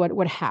mice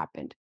what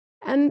happened,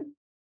 and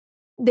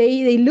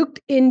they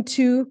looked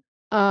into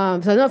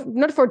so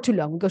not for too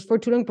long, because for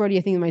too long probably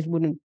I think the mice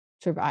wouldn't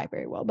survive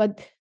very well, but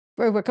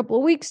for a couple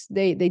of weeks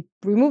they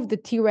removed the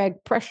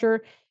Treg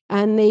pressure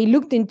and they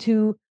looked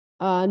into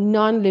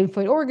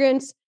non-lymphoid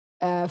organs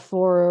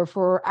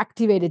for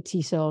activated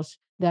T cells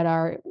that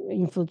are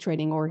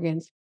infiltrating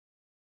organs.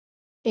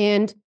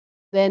 And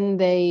then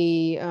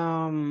they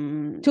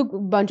took a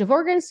bunch of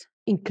organs,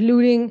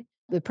 including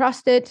the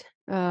prostate,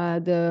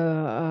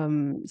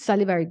 the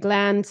salivary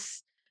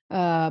glands,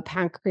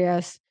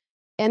 pancreas,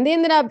 And they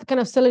ended up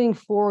kind of settling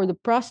for the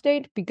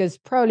prostate because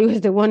probably was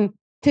the one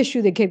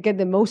tissue they could get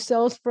the most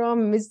cells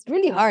from. It's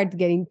really hard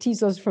getting T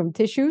cells from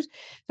tissues.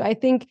 So I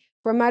think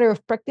for a matter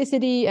of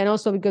practicity and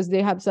also because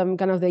they have some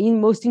kind of the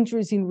most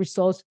interesting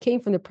results came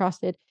from the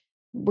prostate,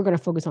 we're going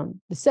to focus on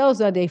the cells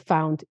that they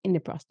found in the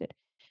prostate.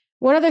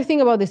 One other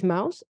thing about this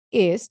mouse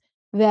is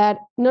that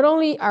not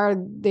only are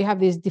they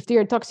have this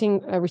diphtheria toxin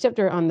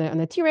receptor on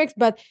the Tregs,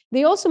 but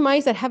they also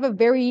mice that have a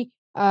very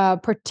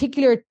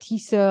particular T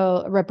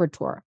cell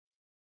repertoire.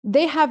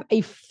 They have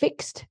a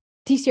fixed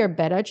TCR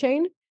beta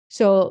chain.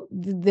 So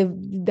the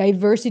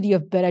diversity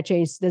of beta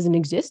chains doesn't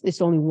exist.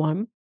 It's only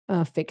one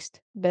fixed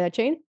beta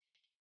chain.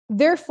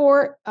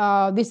 Therefore,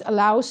 this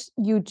allows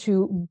you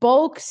to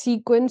bulk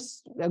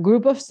sequence a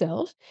group of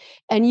cells,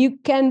 and you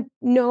can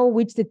know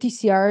which the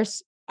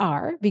TCRs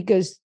are,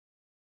 because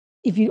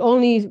if you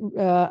only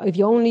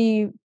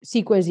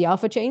sequence the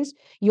alpha chains,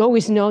 you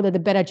always know that the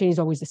beta chain is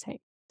always the same.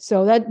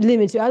 So that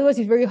limits it. Otherwise,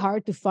 it's very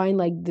hard to find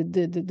like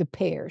the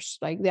pairs,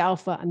 like the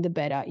alpha and the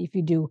beta, if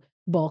you do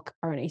bulk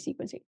RNA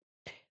sequencing.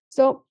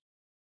 So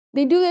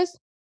they do this.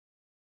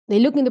 They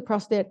look in the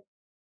prostate.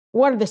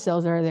 What are the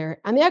cells that are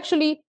there? And they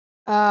actually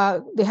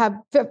they have,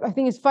 I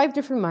think it's 5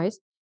 different mice,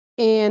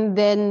 and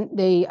then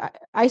they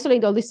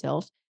isolate all these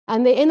cells,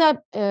 and they end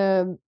up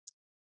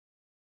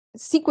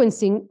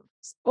sequencing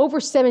over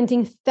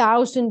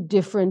 17,000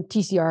 different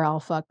TCR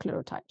alpha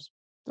clonotypes.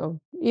 So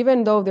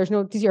even though there's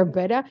no TCR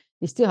beta,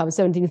 they still have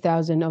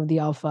 17,000 of the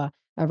alpha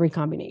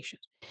recombinations.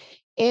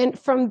 And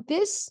from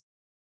this,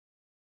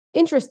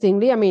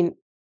 interestingly, I mean,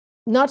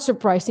 not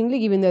surprisingly,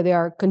 given that they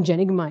are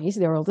congenic mice,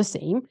 they're all the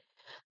same,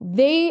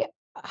 they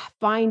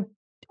find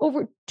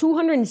over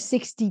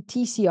 260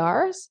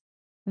 TCRs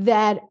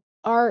that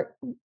are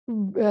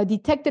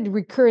detected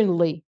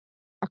recurrently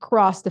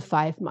across the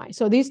 5 mice.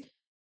 So these,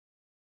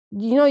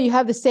 you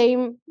have the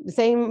same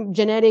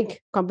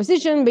genetic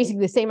composition,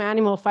 basically the same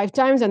animal 5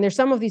 times, and there's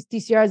some of these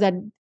TCRs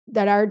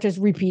that are just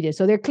repeated.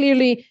 So they're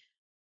clearly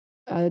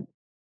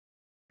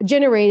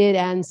generated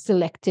and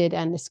selected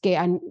and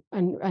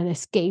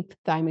escape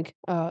thymic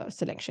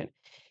selection.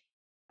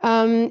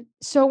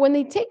 So when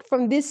they take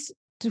from this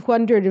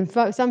 200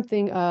 and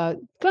something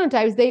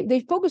clonotypes, they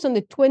focus on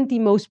the 20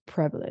 most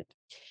prevalent,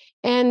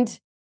 and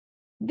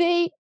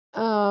they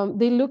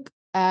look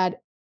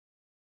at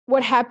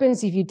what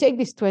happens if you take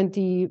these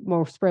 20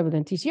 most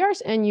prevalent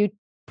TCRs and you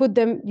put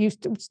them, you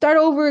start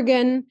over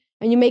again,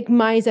 and you make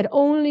mice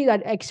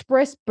that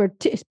express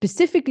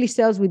specifically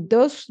cells with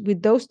those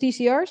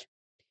TCRs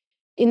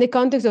in the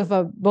context of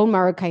a bone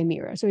marrow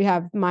chimera. So you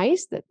have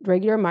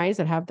regular mice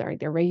that have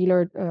their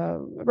regular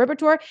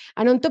repertoire,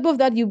 and on top of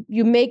that, you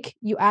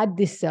add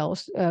these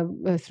cells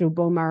through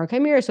bone marrow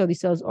chimera. So these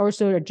cells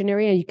also are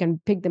generated, and you can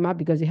pick them up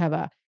because they have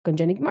a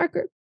congenic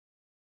marker.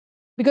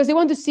 Because they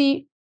want to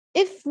see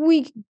if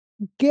we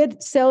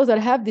get cells that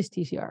have this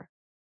TCR,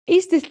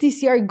 is this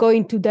TCR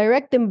going to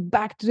direct them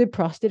back to the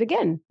prostate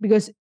again?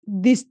 Because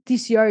this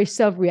TCR is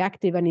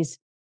self-reactive and is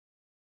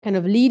kind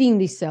of leading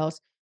these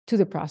cells to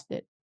the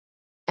prostate.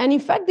 And in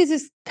fact, this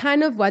is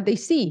kind of what they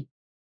see.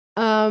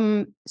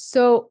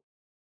 So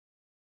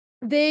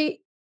they,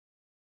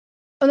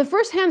 on the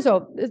first hand,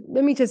 so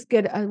let me just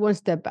get one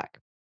step back.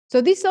 So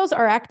these cells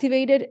are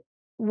activated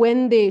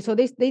when they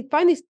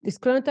find these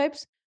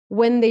clonotypes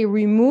when they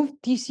remove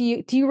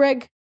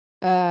Treg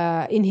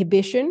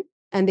inhibition,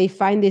 and they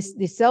find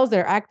these cells that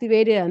are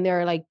activated and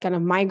they're like kind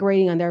of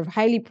migrating and they're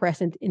highly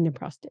present in the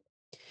prostate.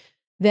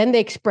 Then they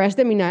express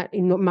them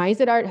in mice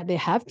that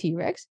have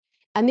Tregs,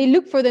 and they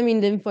look for them in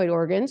lymphoid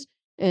organs,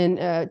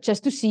 and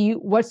just to see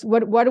what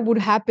would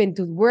happen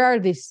to where are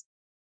these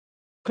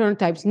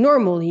clonotypes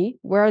normally,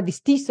 where are these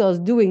T cells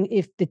doing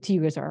if the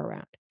Tregs are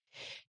around.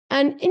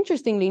 And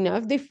interestingly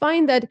enough, they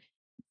find that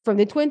from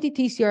the 20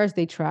 TCRs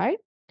they tried,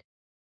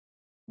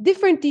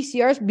 different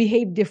TCRs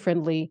behave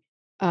differently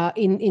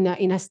in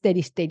a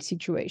steady state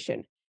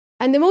situation.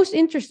 And the most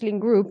interesting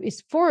group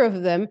is 4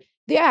 of them.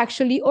 They're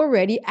actually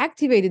already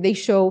activated. They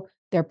show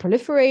they're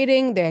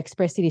proliferating, they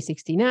express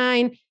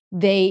CD69,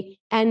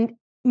 and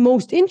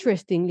most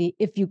interestingly,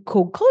 if you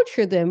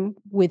co-culture them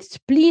with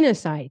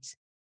splenocytes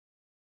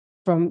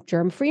from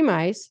germ-free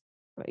mice,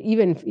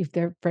 even if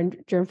they're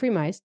germ-free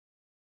mice,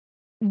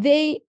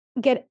 they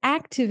get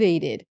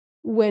activated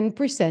when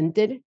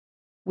presented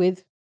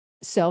with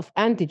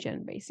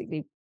self-antigen,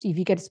 basically. If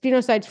you get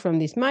splenocytes from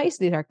these mice,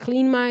 these are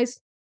clean mice,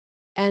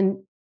 and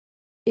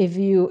if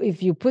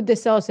you put the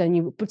cells and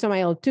you put some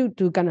IL-2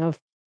 to kind of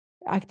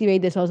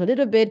activate the cells a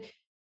little bit,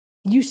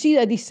 you see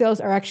that these cells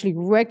are actually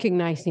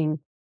recognizing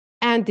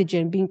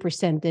antigen being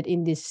presented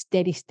in this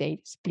steady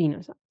state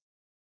splenocyte,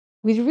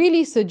 which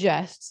really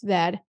suggests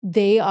that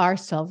they are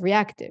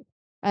self-reactive.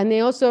 And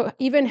they also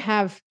even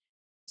have,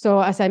 so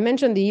as I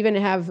mentioned, they even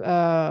have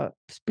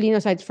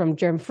splenocytes from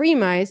germ-free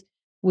mice,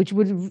 which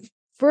would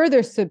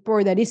further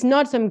support that it's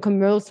not some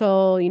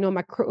commercial,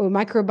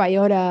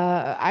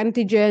 microbiota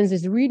antigens.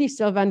 It's really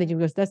self-antigen,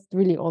 because that's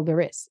really all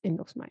there is in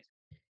those mice.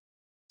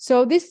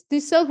 So these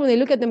cells, when they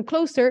look at them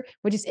closer,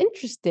 what is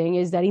interesting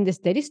is that in the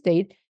steady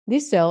state,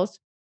 these cells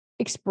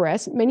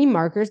express many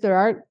markers that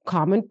are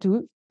common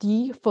to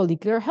T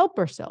follicular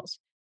helper cells.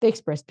 They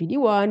express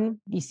PD-1,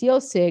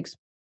 BCL6,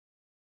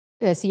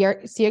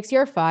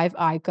 CXCR5,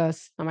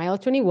 ICOS,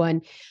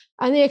 IL-21,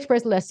 and they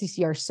express less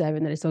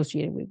CCR7 that is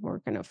associated with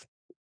more kind of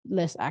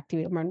less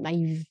active, more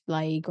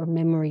naive-like or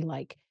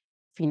memory-like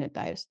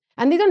phenotypes.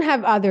 And they don't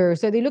have other,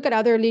 so they look at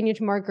other lineage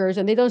markers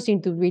and they don't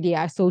seem to really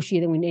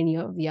associate them with any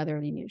of the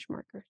other lineage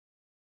markers.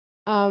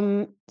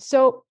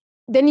 So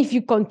then if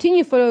you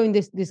continue following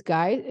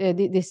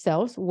these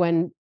cells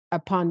when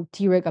upon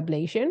Treg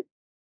ablation,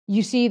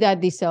 you see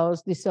that these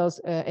cells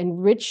are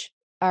enriched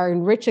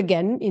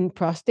again in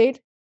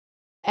prostate,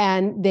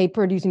 and they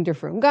produce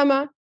interferon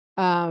gamma.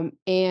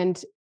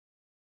 And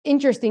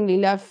interestingly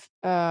enough,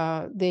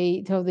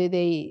 they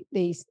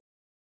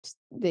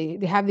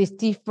have this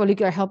T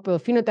follicular helper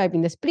phenotype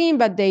in the spleen,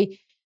 but they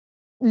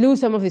lose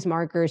some of these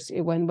markers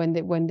when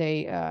they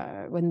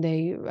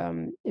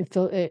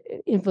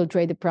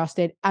infiltrate the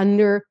prostate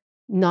under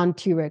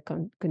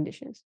non-Treg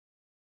conditions.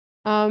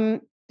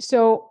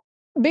 So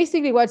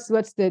basically, what's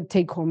the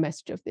take-home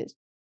message of this?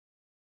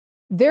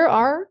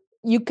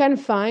 You can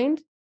find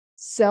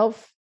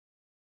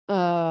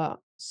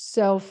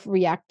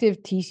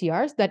self-reactive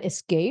TCRs that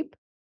escape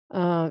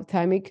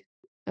thymic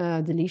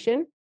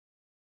deletion,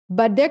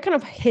 but they're kind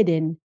of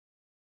hidden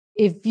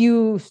if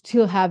you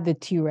still have the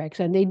Tregs,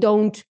 and they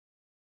don't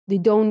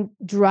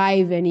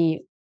drive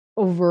any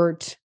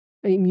overt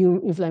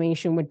immune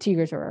inflammation when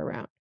Tregs are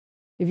around.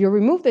 If you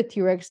remove the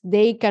Tregs,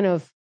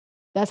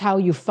 that's how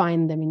you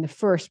find them in the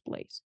first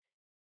place.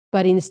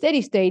 But in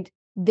steady state,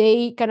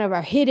 they kind of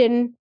are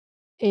hidden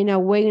in a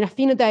way, in a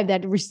phenotype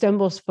that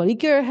resembles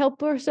follicular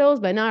helper cells,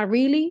 but not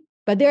really,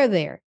 but they're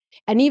there.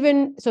 And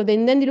even so,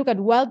 then they look at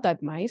wild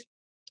type mice,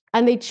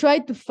 and they try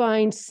to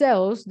find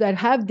cells that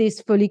have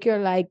this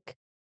follicular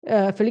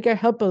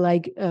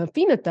helper-like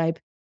phenotype,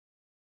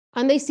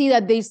 and they see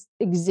that this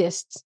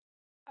exists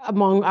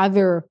among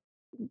other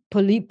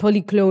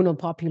polyclonal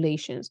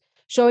populations,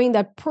 showing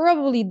that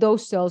probably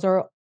those cells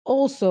are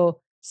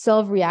also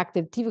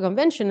self-reactive T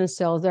conventional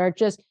cells that are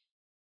just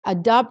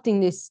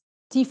adopting this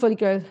T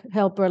follicular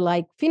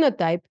helper-like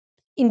phenotype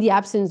in the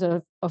absence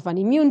of an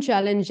immune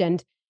challenge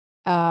and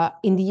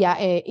in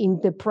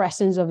the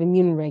presence of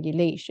immune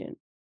regulation.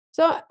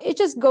 So it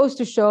just goes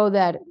to show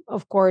that,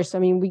 of course, I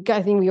think we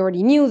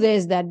already knew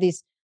this, that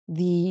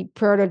the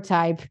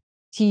prototype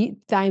T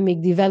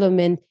thymic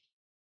development,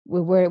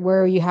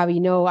 where you have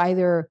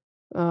either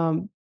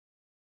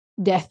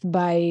death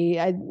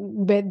by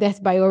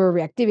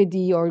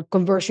overreactivity or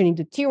conversion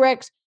into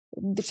Tregs.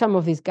 Some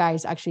of these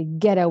guys actually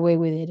get away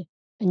with it,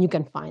 and you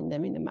can find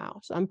them in the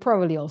mouse, and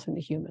probably also in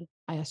the human,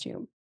 I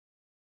assume.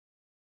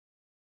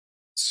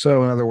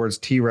 So, in other words,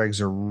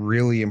 Tregs are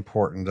really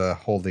important to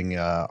holding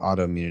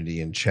autoimmunity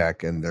in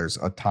check, and there's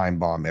a time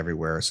bomb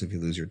everywhere. So, if you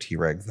lose your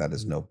Tregs, that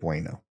is no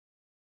bueno.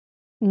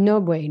 No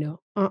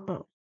bueno.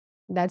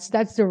 That's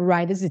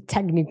the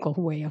technical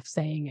way of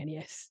saying it.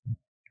 Yes.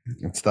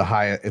 It's the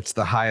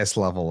highest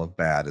level of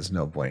bad is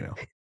no bueno.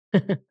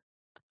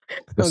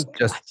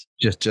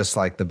 Just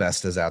like the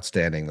best is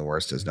outstanding, the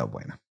worst is no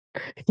bueno.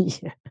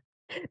 Yeah.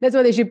 That's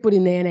what they should put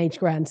in the NIH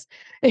grants.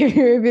 If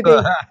you think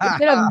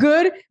instead of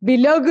good,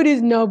 below good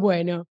is no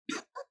bueno.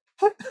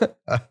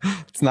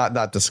 It's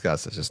not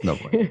discussed. It's just no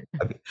bueno.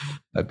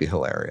 That'd be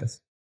hilarious.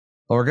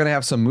 Well, we're going to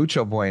have some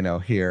mucho bueno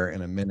here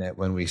in a minute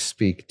when we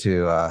speak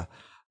to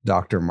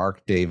Dr.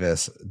 Mark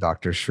Davis,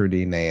 Dr.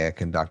 Shruti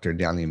Naik, and Dr.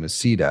 Daniel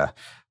Mucida.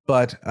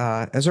 But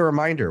as a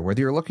reminder,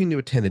 whether you're looking to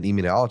attend an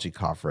immunology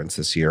conference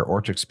this year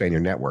or to expand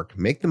your network,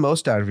 make the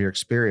most out of your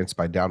experience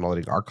by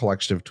downloading our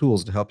collection of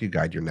tools to help you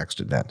guide your next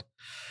event.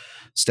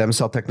 Stem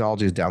Cell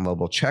Technology's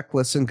downloadable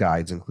checklists and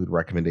guides include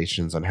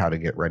recommendations on how to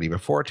get ready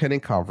before attending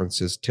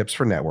conferences, tips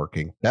for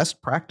networking,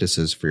 best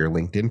practices for your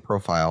LinkedIn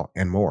profile,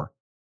 and more.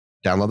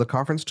 Download the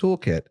conference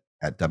toolkit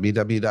at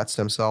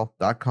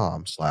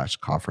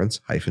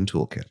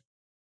www.stemcell.com/conference-toolkit.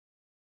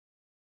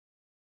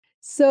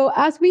 So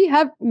as we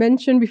have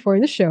mentioned before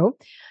in the show,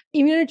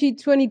 Immunology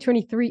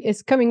 2023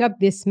 is coming up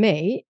this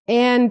May,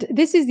 and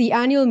this is the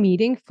annual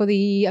meeting for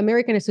the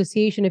American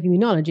Association of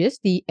Immunologists,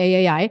 the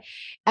AAI,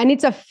 and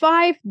it's a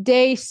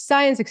 5-day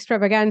science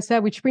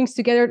extravaganza which brings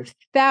together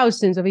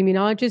thousands of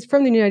immunologists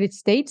from the United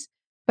States,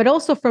 but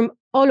also from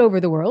all over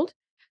the world.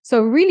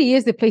 So it really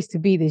is the place to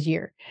be this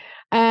year.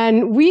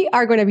 And we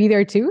are going to be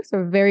there too, so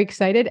we're very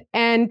excited.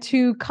 And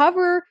to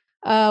cover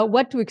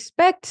what to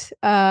expect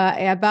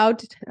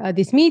about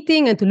this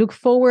meeting and to look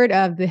forward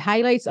of the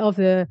highlights of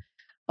the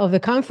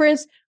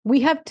conference,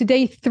 we have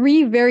today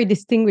 3 very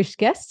distinguished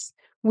guests,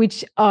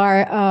 which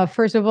are,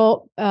 first of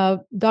all,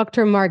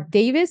 Dr. Mark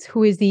Davis,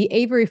 who is the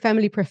Avery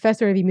Family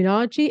Professor of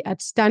Immunology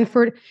at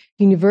Stanford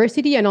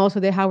University and also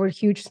the Howard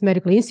Hughes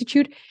Medical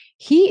Institute.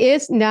 He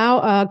is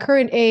now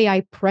current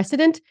AAI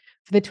president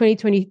for the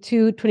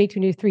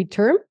 2022-2023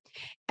 term.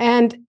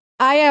 And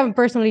I am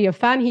personally a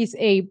fan. He's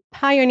a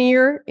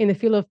pioneer in the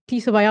field of T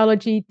cell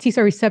biology, T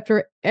cell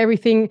receptor,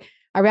 everything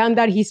around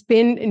that. He's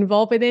been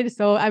involved with it.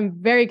 So I'm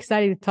very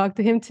excited to talk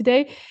to him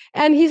today.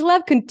 And his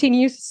lab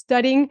continues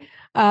studying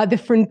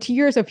the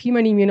frontiers of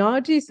human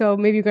immunology. So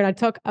maybe we're going to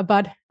talk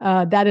about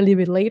that a little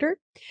bit later.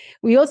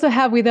 We also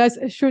have with us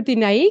Shruti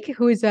Naik,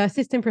 who is an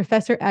assistant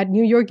professor at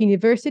New York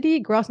University,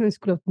 Grossman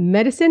School of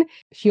Medicine.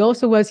 She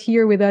also was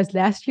here with us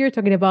last year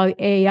talking about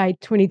AAI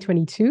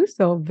 2022.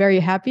 So very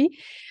happy.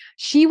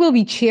 She will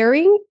be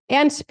chairing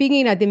and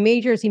speaking at the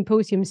major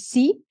symposium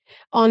C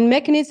on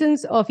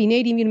mechanisms of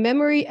innate immune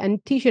memory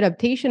and tissue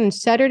adaptation on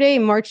Saturday,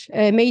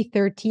 May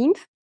 13th.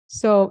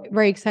 So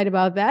very excited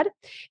about that.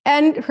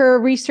 And her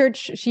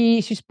research,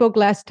 she spoke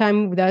last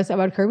time with us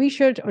about her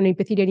research on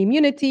epithelial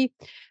immunity.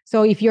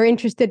 So if you're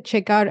interested,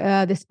 check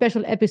out the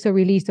special episode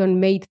released on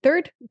May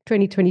 3rd,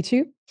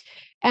 2022.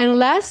 And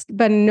last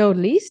but not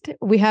least,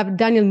 we have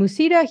Daniel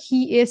Mucida.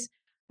 He is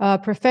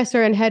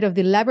professor and head of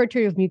the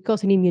Laboratory of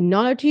Mucosal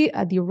Immunology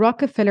at the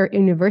Rockefeller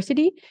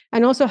University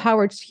and also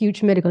Howard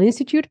Hughes Medical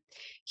Institute.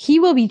 He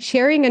will be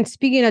chairing and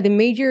speaking at the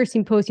major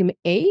symposium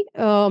A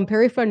on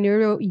peripheral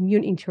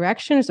neuroimmune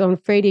interactions on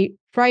Friday,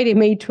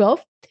 May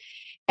 12th.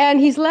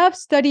 And his lab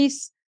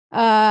studies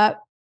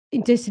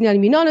intestinal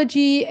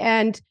immunology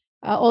and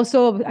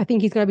also, I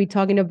think he's going to be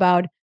talking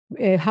about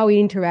how it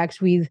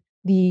interacts with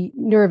the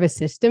nervous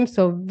system.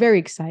 So very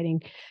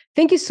exciting.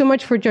 Thank you so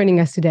much for joining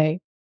us today.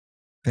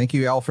 Thank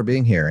you all for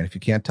being here. And if you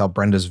can't tell,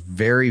 Brenda's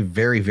very,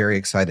 very, very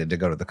excited to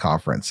go to the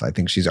conference. I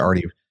think she's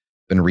already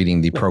been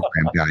reading the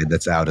program guide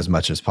that's out as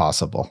much as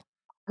possible.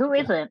 Who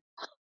isn't?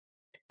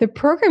 The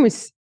program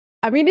is,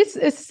 I mean,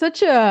 it's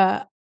such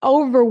a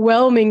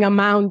overwhelming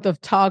amount of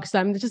talks.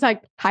 I'm just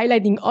like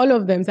highlighting all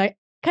of them. It's like,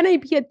 can I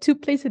be at two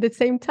places at the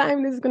same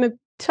time? This is going to be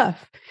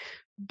tough.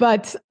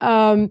 But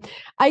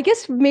I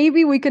guess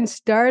maybe we can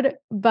start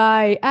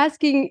by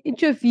asking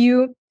each of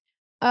you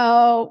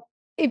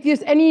if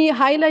there's any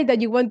highlight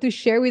that you want to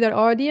share with our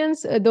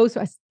audience, those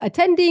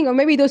attending or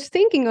maybe those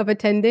thinking of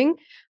attending.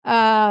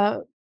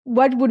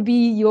 What would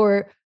be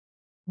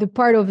the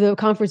part of the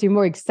conference you're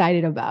more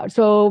excited about?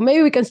 So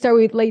maybe we can start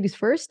with ladies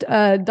first.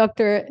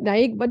 Dr.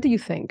 Naik, what do you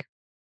think?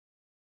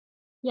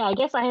 Yeah, I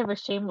guess I have a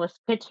shameless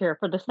pitch here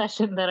for the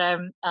session that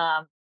I'm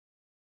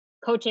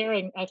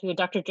co-chairing actually with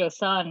Dr. Jo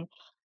Sun,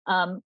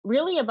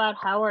 really about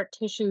how our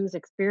tissues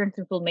experience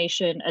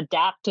inflammation,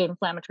 adapt to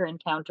inflammatory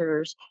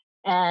encounters,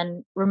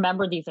 and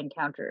remember these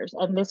encounters.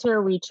 And this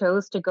year we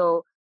chose to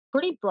go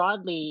pretty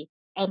broadly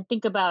and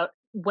think about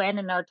when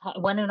in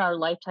our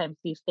lifetimes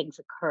these things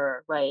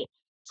occur, right?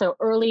 So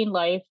early in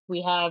life,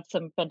 we have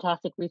some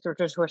fantastic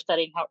researchers who are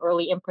studying how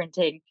early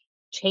imprinting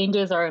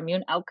changes our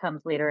immune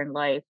outcomes later in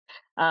life.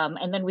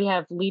 And then we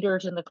have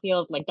leaders in the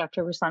field like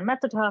Dr. Ruslan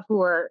Metzatov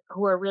who are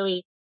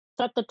really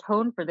set the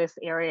tone for this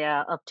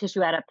area of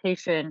tissue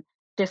adaptation,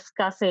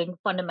 discussing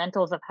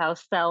fundamentals of how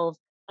cells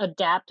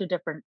adapt to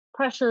different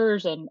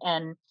pressures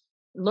and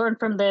learn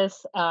from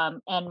this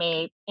and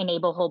may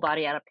enable whole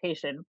body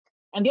adaptation.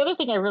 And the other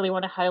thing I really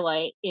want to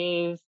highlight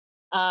is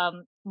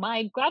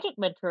my graduate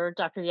mentor,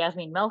 Dr.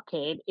 Yasmin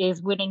Melcade,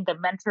 is winning the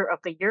Mentor of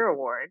the Year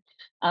award.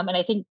 And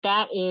I think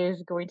that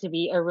is going to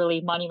be a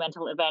really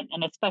monumental event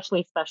and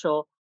especially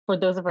special for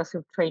those of us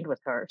who've trained with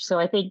her. So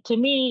I think to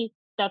me,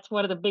 that's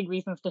one of the big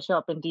reasons to show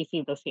up in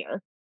DC this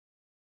year.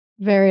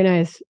 Very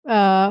nice.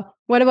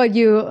 What about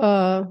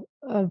you,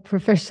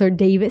 Professor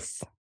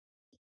Davis?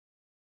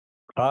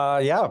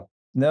 Yeah,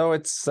 no,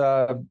 it's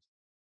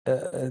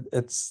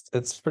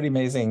pretty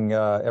amazing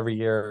every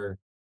year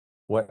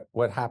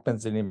what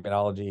happens in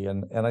immunology,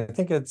 and I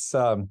think it's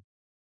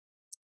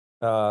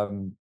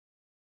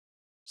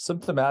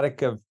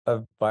symptomatic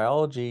of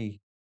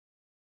biology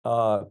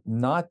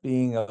not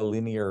being a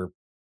linear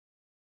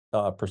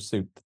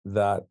pursuit,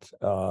 that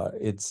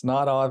it's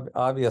not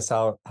obvious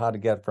how to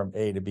get from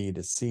A to B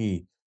to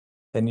C,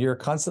 and you're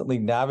constantly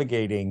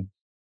navigating,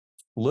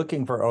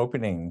 looking for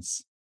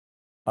openings,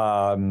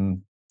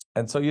 and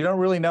so you don't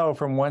really know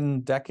from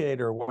one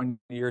decade or 1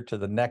 year to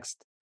the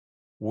next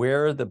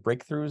where the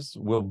breakthroughs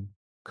will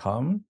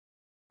come,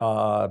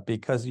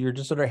 because you're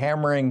just sort of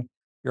hammering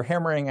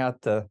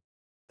at the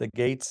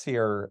gates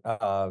here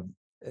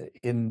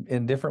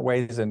in different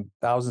ways, and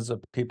thousands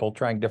of people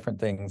trying different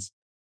things.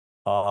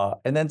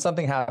 And then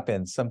something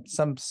happens,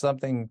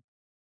 something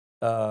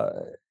in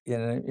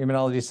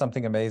immunology,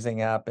 something amazing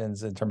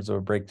happens in terms of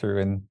a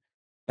breakthrough,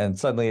 and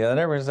suddenly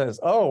everyone says,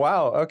 "Oh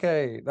wow,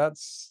 okay, that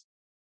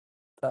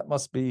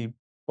must be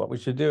what we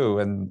should do,"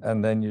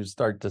 and then you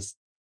start to,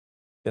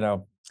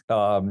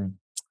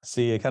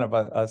 see a kind of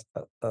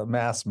a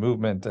mass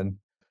movement, and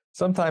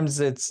sometimes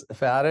it's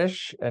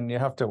faddish, and you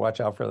have to watch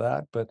out for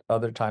that, but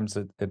other times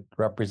it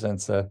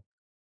represents a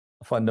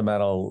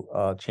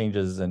fundamental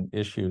changes and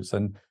issues,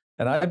 and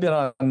I've been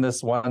on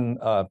this one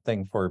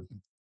thing for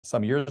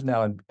some years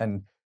now,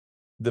 and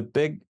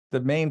the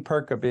main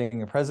perk of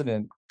being a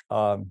president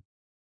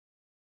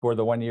for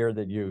the 1 year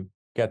that you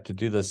get to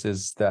do this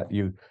is that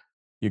you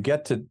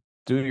get to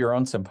do your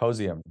own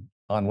symposium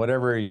on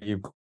whatever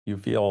you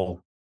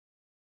feel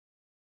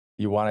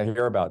you want to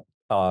hear about,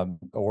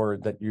 or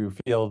that you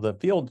feel the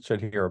field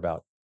should hear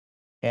about,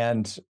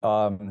 and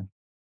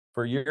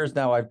for years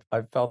now,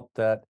 I've felt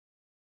that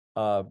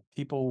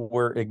people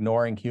were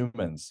ignoring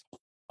humans.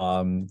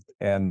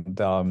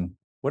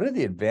 What are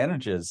the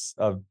advantages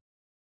of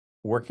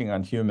working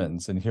on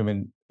humans and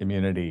human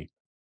immunity?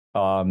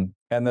 And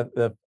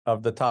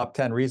of the top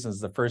 10 reasons,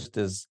 the first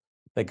is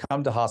they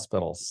come to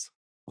hospitals.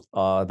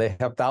 They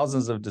have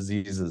thousands of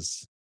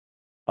diseases.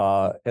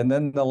 And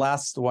then the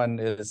last one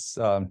is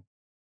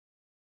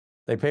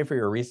they pay for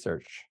your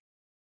research.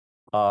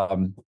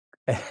 Um,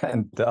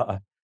 and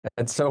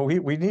so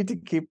we need to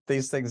keep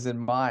these things in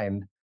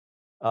mind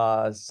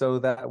so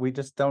that we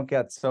just don't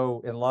get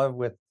so in love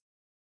with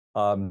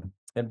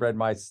inbred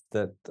mice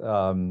that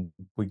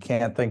we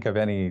can't think of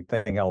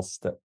anything else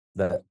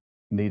that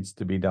needs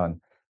to be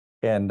done.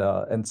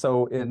 And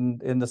so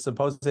in the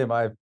symposium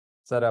I've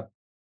set up,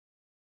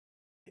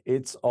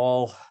 it's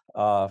all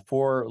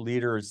for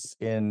leaders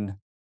in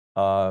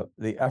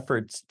the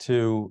efforts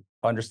to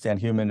understand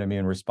human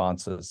immune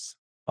responses.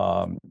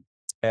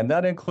 And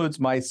that includes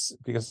mice,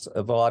 because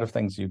of a lot of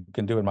things you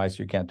can do in mice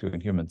you can't do in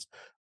humans.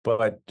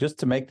 But just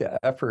to make the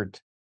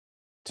effort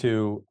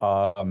to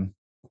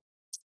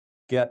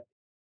get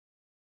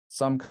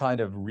some kind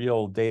of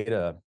real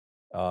data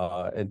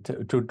and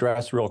to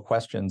address real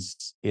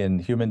questions in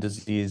human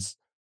disease,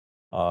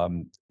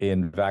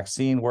 in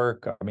vaccine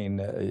work. I mean,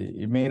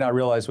 you may not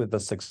realize with the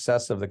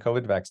success of the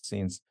COVID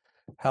vaccines,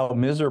 how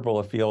miserable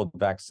a field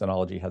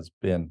vaccinology has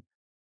been.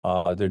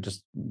 There are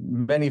just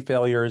many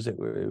failures. It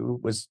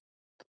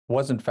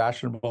wasn't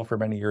fashionable for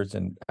many years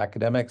in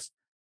academics.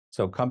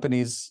 So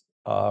companies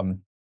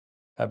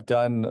have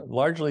done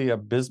largely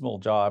abysmal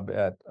job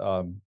at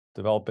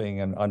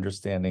developing and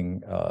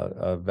understanding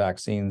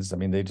vaccines. I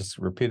mean, they just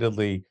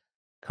repeatedly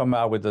come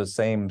out with the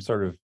same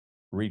sort of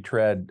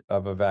retread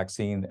of a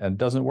vaccine and it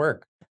doesn't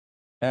work.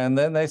 And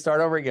then they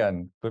start over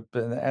again,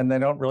 and they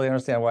don't really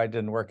understand why it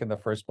didn't work in the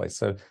first place.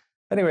 So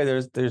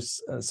anyway,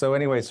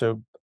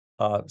 so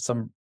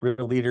some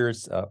real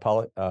leaders,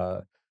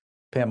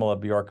 Pamela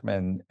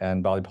Bjorkman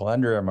and Bali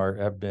Palendrum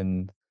have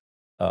been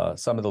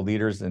some of the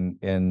leaders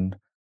in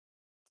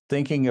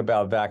thinking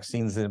about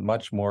vaccines in a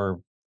much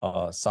more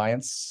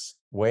science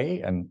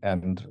way,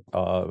 and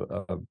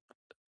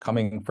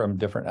coming from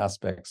different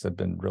aspects have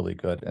been really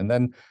good. And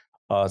then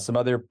some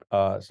other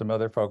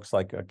folks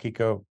like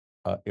Kiko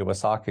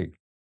Iwasaki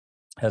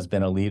has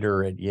been a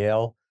leader at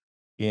Yale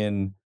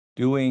in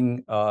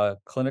doing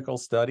clinical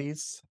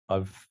studies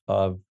of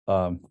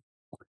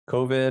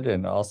COVID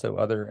and also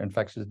other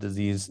infectious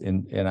disease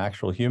in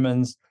actual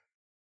humans.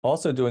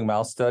 Also doing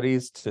mouse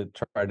studies to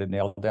try to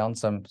nail down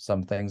some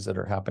things that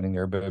are happening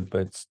there,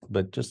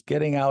 but just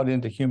getting out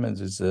into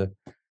humans is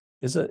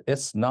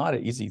it's not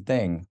an easy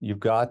thing. You've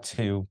got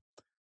to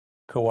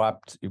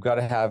co-opt. You've got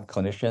to have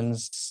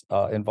clinicians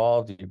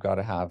involved. You've got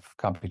to have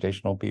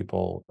computational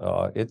people.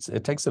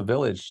 It takes a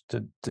village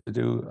to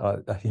do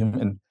a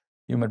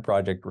human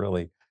project,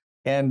 really.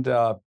 And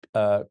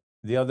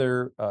the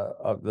other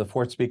the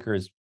fourth speaker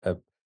is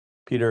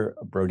Peter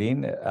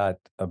Brodin at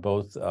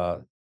both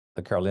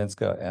the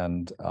Karolinska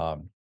and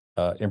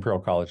Imperial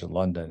College in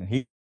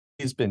London.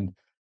 He's been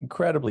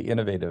incredibly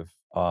innovative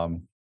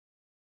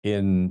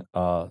in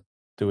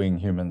doing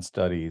human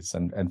studies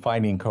and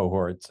finding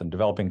cohorts and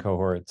developing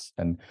cohorts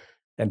and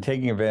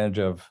taking advantage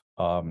of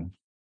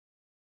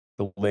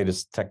the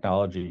latest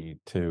technology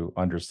to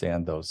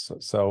understand those.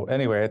 So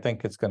anyway, I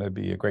think it's going to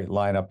be a great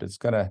lineup. It's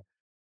going to,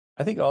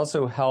 I think,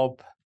 also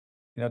help.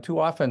 Too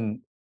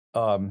often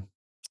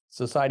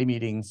society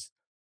meetings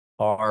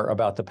are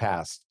about the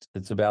past.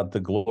 It's about the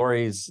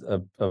glories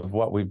of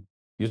what we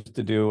used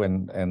to do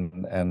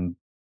and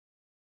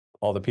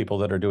all the people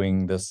that are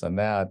doing this and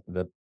that,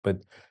 but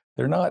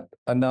they're not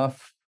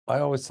enough. I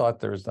always thought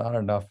there's not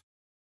enough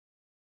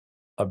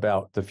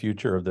about the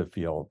future of the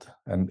field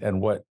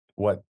and what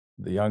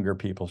the younger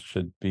people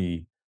should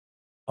be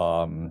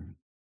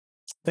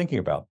thinking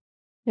about.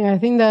 Yeah, I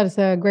think that's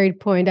a great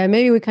point. And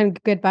maybe we can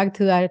get back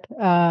to that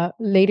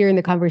later in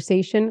the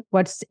conversation,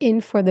 what's in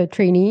for the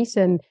trainees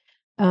and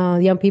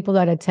young people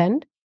that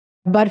attend.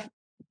 But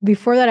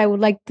before that, I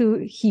would like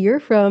to hear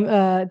from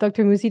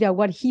Dr. Mucida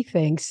what he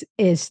thinks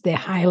is the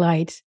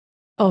highlight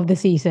of the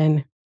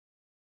season.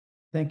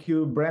 Thank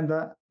you,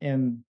 Brenda,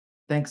 and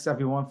thanks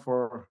everyone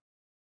for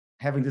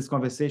having this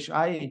conversation.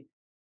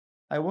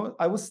 I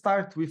will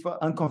start with an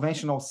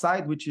unconventional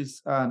side, which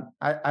is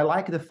I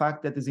like the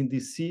fact that it's in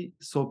DC,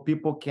 so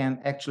people can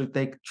actually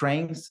take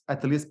trains,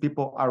 at least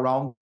people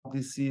around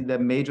DC, the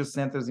major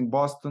centers in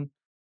Boston,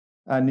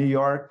 New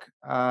York,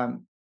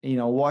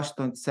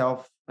 Washington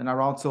itself and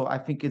around. So I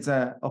think it's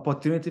an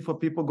opportunity for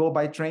people to go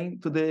by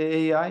train to the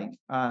AAI.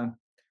 I'm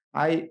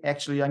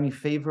in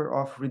favor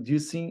of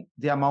reducing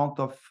the amount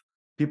of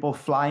people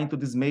flying to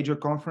these major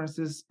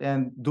conferences,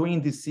 and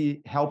doing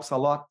DC helps a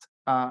lot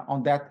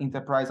on that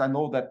enterprise. I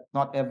know that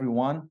not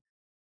everyone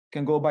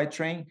can go by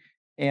train,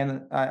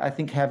 and I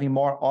think having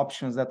more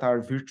options that are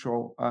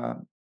virtual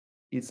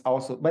is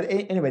also. But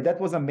anyway,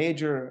 that was a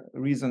major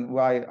reason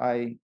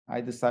why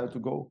I decided to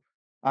go.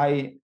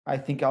 I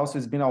think also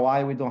it's been a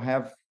while we don't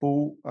have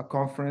full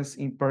conference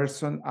in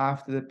person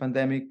after the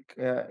pandemic.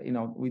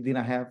 We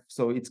didn't have,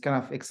 so it's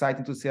kind of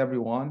exciting to see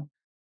everyone.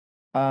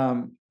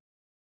 And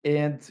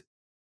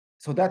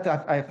so that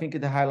I think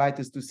the highlight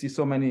is to see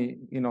so many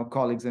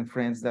colleagues and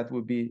friends that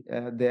will be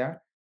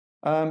there.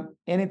 And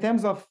in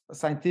terms of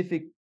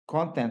scientific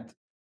content,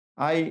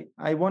 I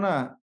want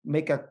to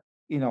make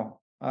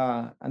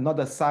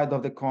another side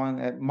of the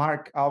coin.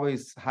 Mark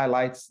always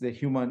highlights the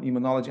human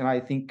immunology, and I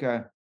think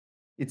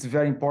it's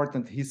very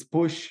important. He's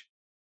been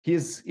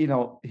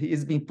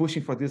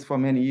pushing for this for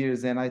many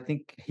years, and I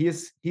think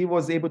he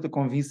was able to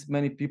convince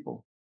many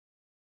people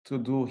to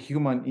do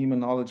human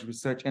immunology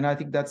research, and I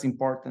think that's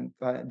important.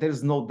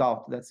 There's no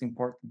doubt that's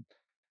important.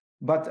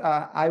 But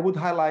I would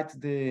highlight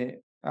the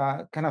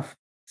kind of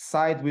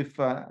side with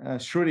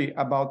Shruti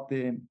about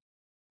the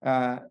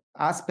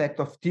aspect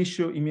of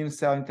tissue immune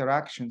cell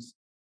interactions,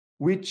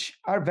 which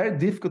are very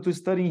difficult to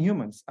study in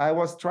humans. I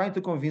was trying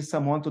to convince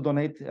someone to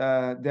donate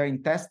their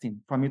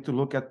intestine for me to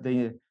look at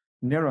the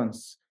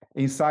neurons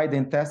inside the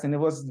intestine. It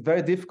was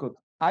very difficult.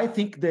 I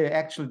think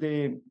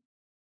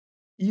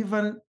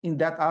even in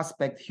that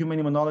aspect, human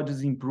immunology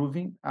is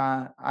improving.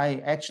 I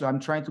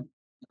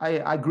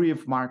agree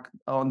with Mark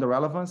on the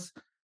relevance.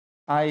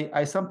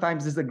 I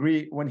sometimes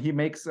disagree when he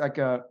makes like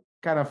a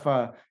kind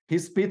of he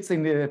spits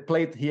in the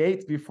plate he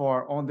ate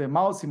before on the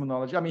mouse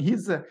immunology. I mean,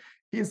 he's a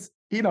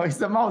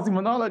mouse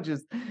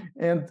immunologist,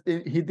 and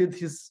he did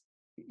his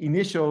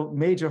initial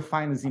major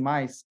findings in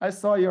mice. I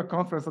saw your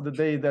conference of the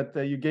day that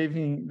you gave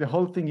him the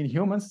whole thing in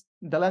humans.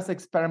 The last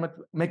experiment,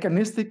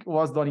 mechanistic,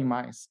 was done in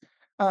mice.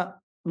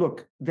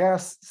 Look,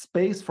 there's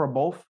space for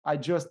both. I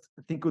just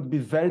think it would be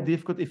very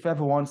difficult if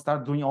everyone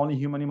start doing only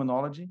human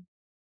immunology.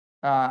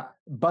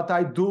 But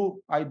I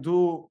do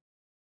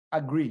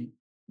agree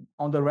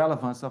on the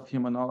relevance of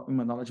human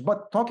immunology.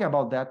 But talking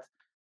about that,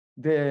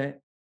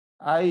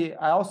 I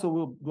also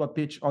will do a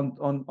pitch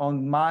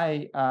on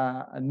my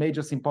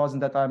major symposium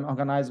that I'm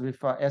organized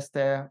with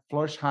Esther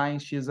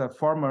Florsheim. She's a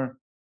former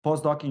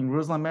postdoc in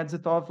Ruslan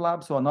Medzitov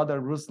lab, so another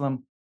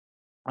Ruslan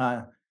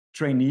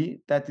trainee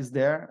that is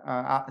there,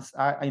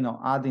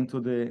 adding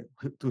to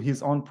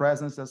his own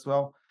presence as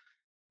well.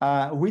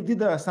 We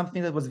did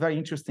something that was very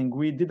interesting.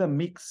 We did a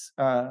mix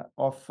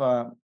of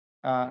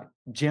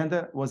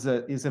gender.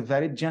 Is a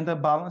very gender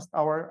balanced.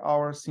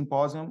 Our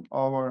symposium,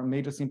 our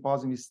major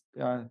symposium is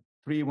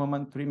 3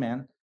 women, 3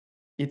 men.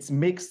 It's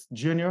mixed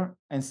junior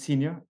and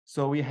senior.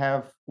 So we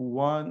have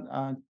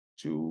 1,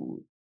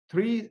 2,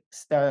 3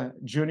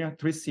 junior,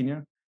 3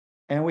 senior.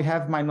 And we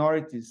have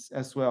minorities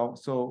as well.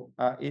 So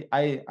and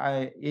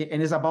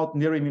it's about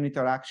neuroimmune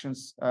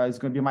interactions. It's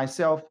going to be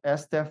myself,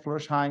 Esther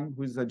Florsheim,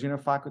 who is a junior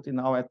faculty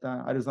now at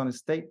Arizona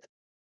State,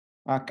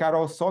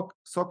 Carol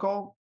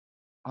Sokol,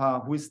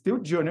 who is still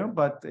junior,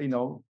 but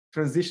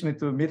transitioning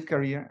to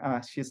mid-career.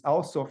 She's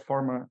also a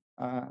former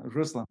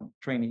Ruslan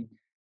trainee.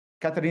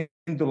 Catherine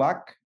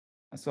Dulac.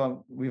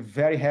 So we're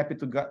very happy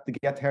to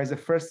get her as the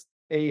first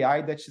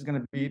AI that she's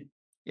going to be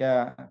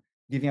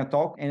giving a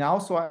talk. And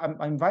also I'm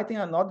inviting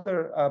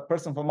another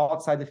person from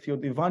outside the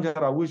field. Ivan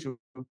Araújo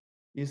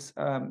is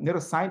a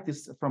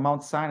neuroscientist from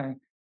Mount Sinai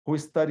who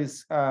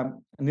studies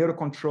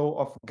neurocontrol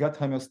of gut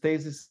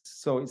homeostasis.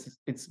 So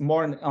it's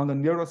more on the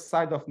neuro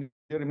side of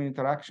neuroimmune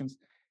interactions.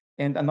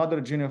 And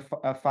another junior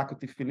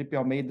faculty, Felipe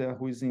Almeida,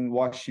 who is in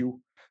WashU.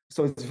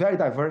 So it's very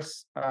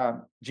diverse,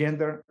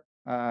 gender,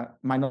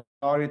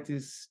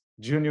 minorities,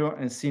 junior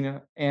and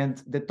senior.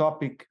 And the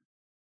topic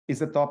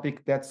is a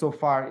topic that so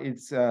far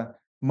it's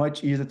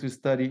much easier to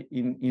study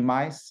in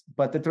mice,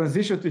 but the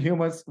transition to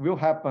humans will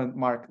happen,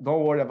 Mark.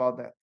 Don't worry about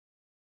that.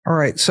 All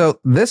right. So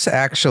this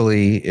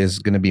actually is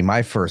going to be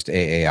my first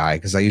AAI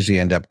because I usually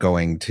end up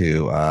going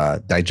to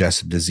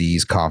digestive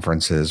disease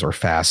conferences or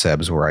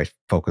FASEBs where I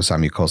focus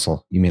on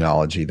mucosal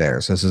immunology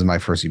there. So this is my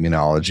first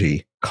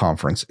immunology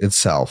conference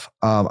itself.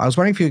 I was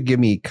wondering if you could give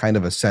me kind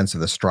of a sense of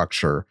the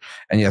structure.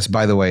 And yes,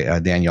 by the way,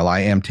 Daniel,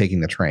 I am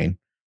taking the train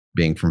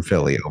being from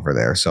Philly over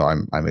there. So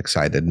I'm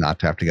excited not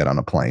to have to get on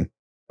a plane.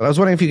 But I was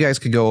wondering if you guys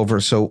could go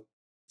over, so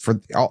for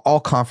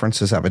all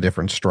conferences have a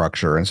different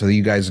structure. And so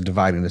you guys are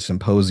dividing the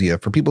symposia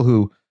for people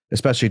who,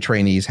 especially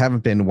trainees,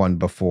 haven't been one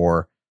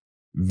before.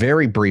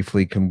 Very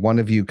briefly, can one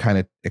of you kind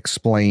of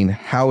explain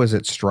how is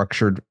it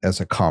structured as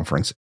a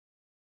conference?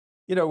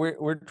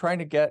 We're trying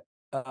to get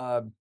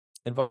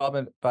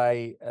involvement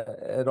by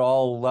at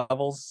all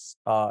levels.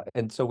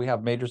 And so we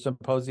have major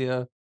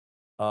symposia,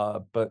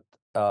 but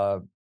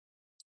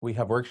we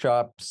have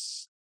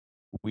workshops.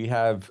 We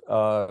have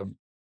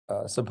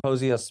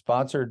symposia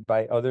sponsored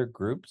by other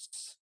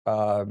groups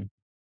that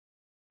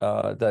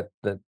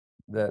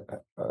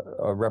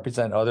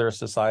represent other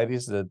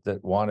societies that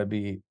want to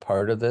be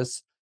part of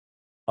this,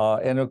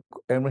 and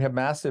we have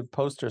massive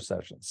poster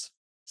sessions.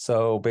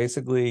 So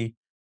basically,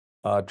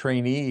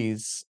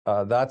 trainees,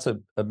 that's a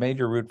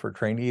major route for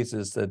trainees,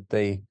 is that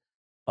they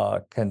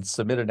can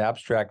submit an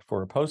abstract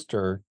for a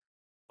poster,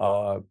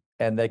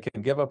 and they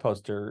can give a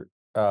poster,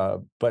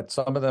 but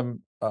some of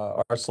them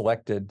are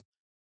selected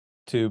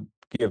to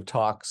give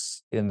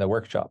talks in the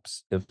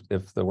workshops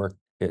if the work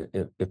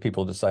if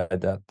people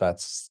decide that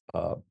that's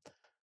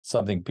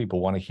something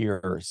people want to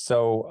hear.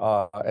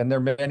 So, and there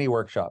are many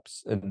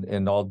workshops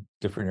in all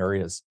different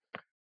areas.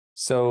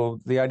 So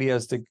the idea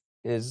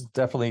is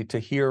definitely to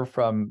hear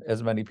from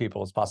as many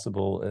people as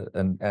possible,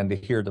 and to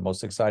hear the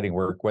most exciting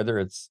work, whether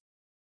it's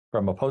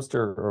from a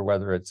poster or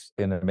whether it's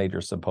in a major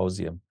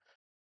symposium.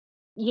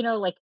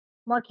 Like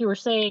Mark, you were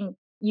saying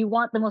you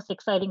want the most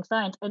exciting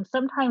science. And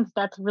sometimes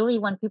that's really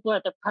when people are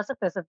at the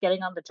precipice of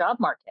getting on the job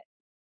market,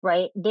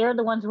 right? They're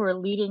the ones who are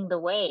leading the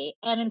way.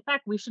 And in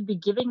fact, we should be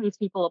giving these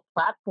people a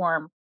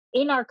platform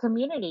in our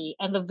community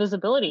and the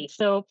visibility.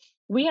 So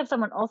we have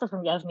someone also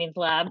from Yasmin's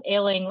lab,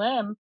 Ailing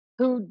Lim,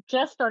 who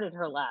just started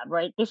her lab,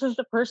 right? This is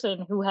the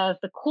person who has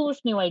the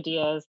coolest new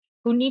ideas,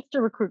 who needs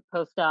to recruit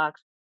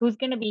postdocs, who's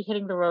going to be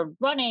hitting the road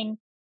running.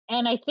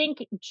 And I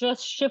think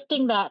just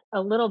shifting that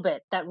rule a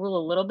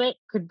little bit,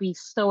 could be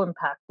so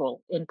impactful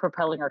in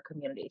propelling our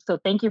community. So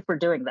thank you for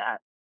doing that.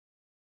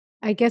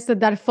 I guess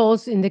that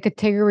falls in the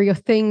category of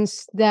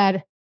things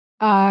that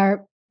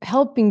are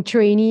helping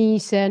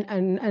trainees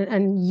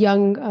and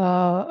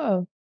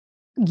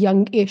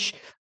youngish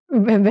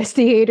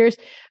investigators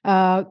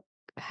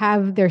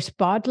have their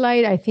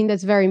spotlight. I think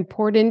that's very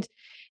important,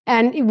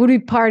 and it would be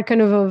part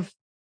kind of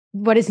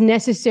what is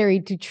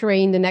necessary to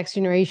train the next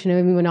generation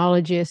of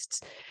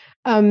immunologists.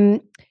 Are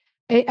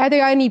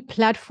there any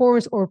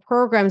platforms or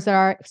programs that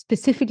are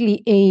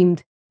specifically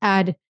aimed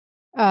at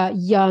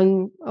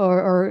young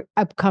or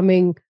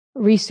upcoming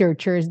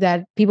researchers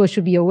that people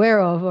should be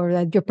aware of, or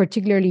that you're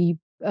particularly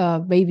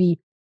maybe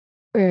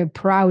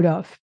proud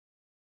of?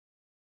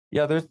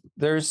 Yeah,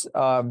 there's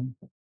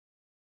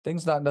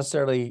things not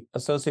necessarily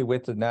associated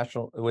with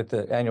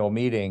the annual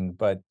meeting,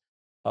 but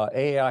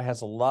AAI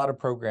has a lot of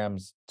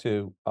programs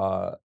to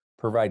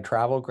provide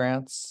travel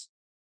grants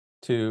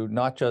to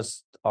not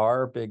just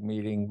our big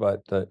meeting,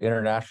 but the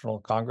International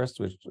Congress,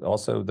 which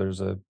also there's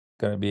going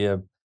to be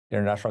a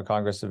International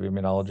Congress of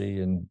Immunology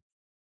in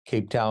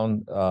Cape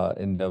Town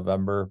in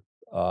November,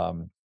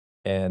 so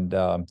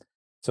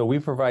we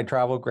provide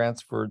travel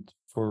grants for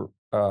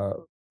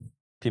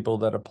people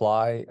that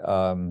apply.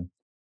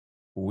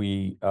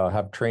 We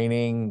have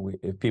training.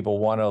 If people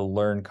want to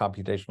learn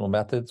computational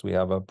methods, we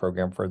have a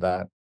program for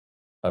that.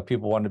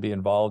 People want to be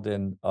involved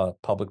in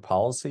public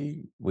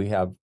policy, we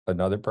have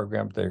another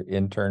program. They're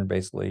intern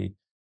basically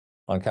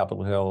on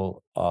Capitol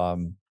Hill.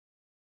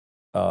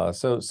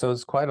 So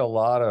it's quite a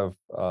lot of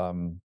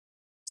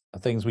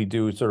things we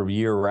do sort of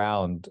year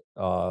round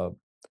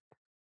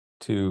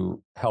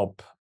to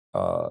help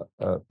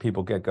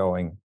people get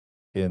going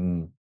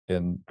in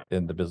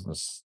the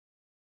business.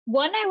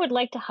 One I would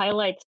like to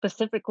highlight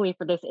specifically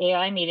for this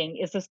AI meeting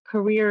is this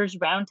careers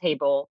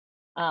roundtable.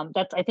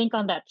 That's, I think,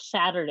 on that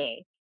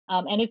Saturday.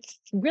 And it's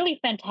really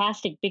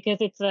fantastic because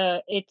it's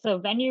a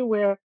venue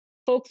where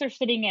folks are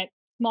sitting at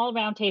small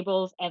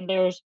roundtables, and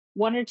there's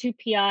one or two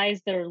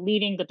PIs that are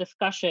leading the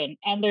discussion.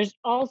 And there's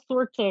all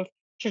sorts of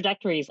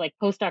trajectories, like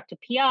postdoc to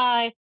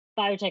PI,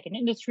 biotech and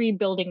industry,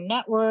 building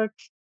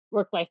networks,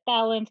 work-life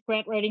balance,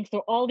 grant writing. So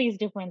all these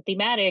different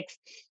thematics.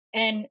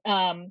 And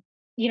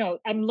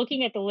I'm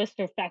looking at the list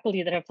of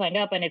faculty that have signed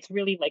up, and it's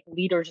really like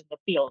leaders in the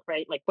field,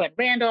 right? Like Gwen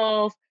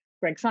Randolph,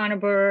 Greg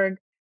Sonnenberg,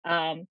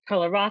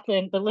 Carla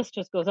Rothland, the list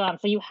just goes on.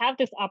 So you have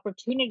this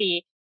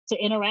opportunity to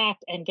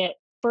interact and get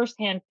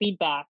firsthand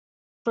feedback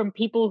from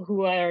people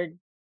who are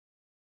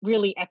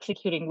really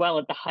executing well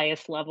at the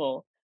highest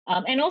level.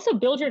 And also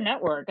build your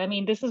network. I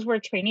mean, this is where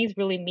trainees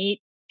really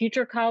meet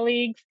future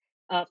colleagues,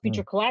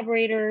 future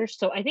collaborators.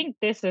 So I think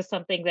this is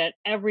something that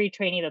every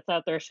trainee that's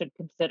out there should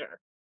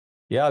consider.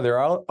 Yeah, there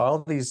are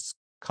all these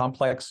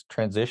complex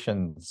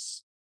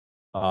transitions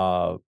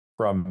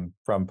from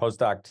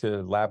postdoc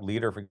to lab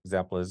leader, for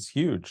example, is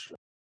huge.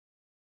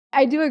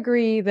 I do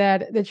agree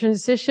that the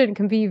transition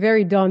can be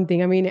very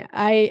daunting. I mean,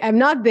 I'm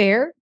not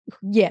there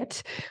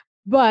yet,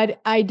 but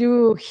I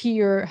do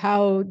hear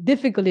how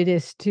difficult it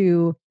is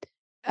to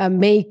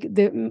make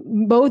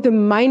both the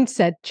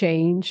mindset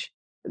change,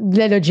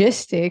 the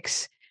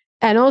logistics,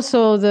 and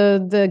also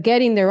the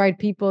getting the right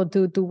people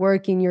to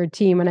work in your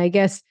team. And I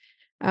guess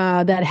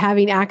that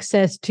having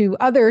access to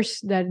others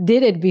that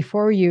did it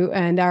before you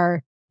and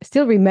are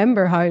still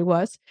remember how it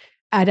was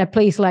at a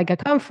place like a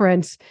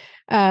conference,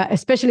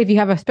 especially if you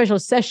have a special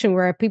session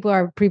where people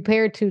are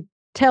prepared to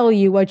tell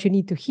you what you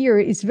need to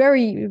hear,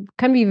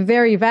 can be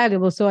very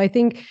valuable. So I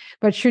think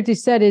what Shruti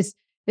said is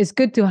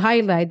good to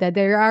highlight that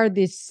there are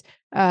this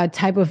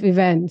type of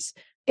events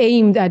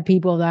aimed at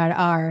people that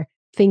are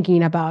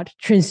thinking about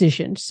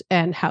transitions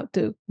and how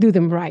to do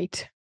them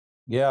right.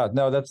 Yeah,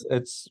 no,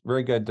 it's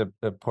very good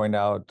to point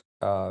out.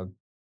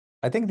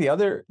 I think the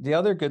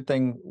other good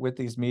thing with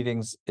these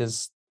meetings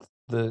is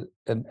at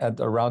a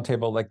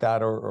roundtable like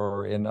that,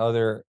 or in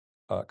other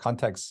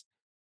contexts,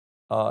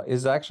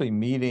 is actually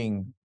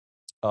meeting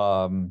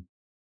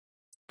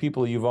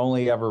people you've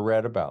only ever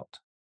read about,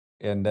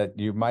 and that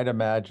you might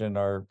imagine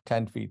are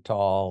 10 feet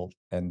tall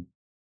and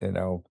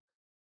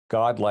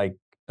godlike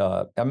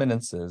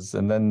eminences.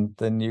 And then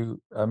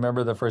I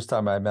remember the first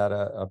time I met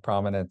a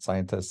prominent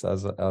scientist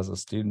as a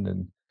student,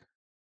 and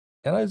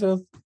And I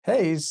just,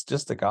 hey, he's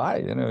just a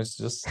guy,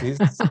 he's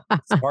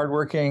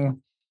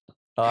hardworking,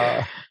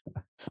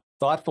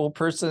 thoughtful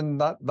person,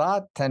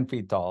 not 10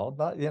 feet tall,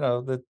 not,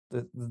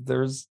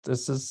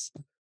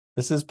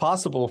 this is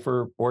possible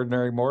for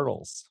ordinary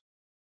mortals.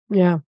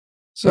 Yeah.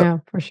 So, yeah,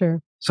 for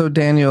sure. So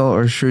Daniel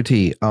or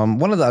Shruti,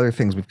 one of the other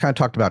things we've kind of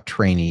talked about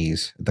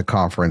trainees at the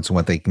conference and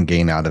what they can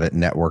gain out of it,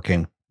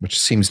 networking, which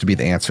seems to be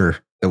the answer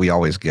that we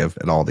always give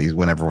at all these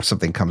whenever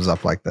something comes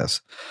up like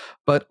this.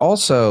 But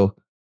also,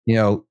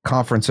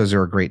 conferences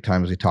are a great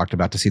time, as we talked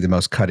about, to see the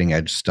most cutting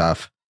edge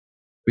stuff.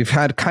 We've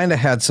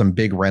had some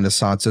big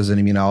renaissances in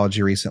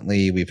immunology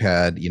recently. We've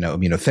had,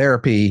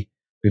 immunotherapy,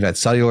 we've had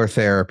cellular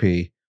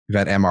therapy, we've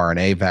had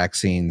mRNA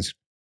vaccines.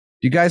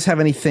 Do you guys have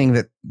anything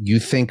that you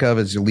think of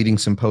as your leading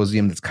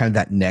symposium that's kind of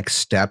that next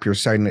step you're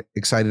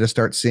excited to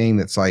start seeing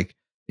that's like,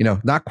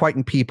 not quite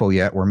in people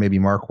yet, where maybe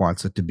Mark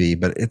wants it to be,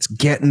 but it's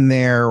getting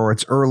there, or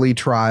it's early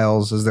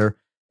trials? Is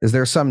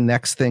there some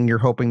next thing you're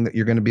hoping that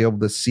you're going to be able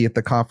to see at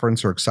the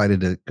conference or excited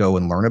to go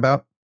and learn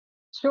about?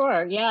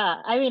 Sure.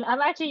 Yeah. I mean,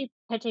 I'm actually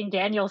pitching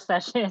Daniel's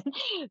session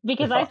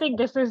because I think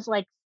this is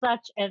like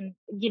such an,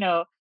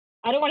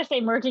 I don't want to say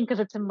emerging because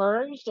it's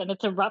emerged and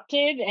it's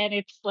erupted and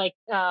it's like,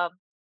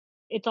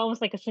 it's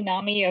almost like a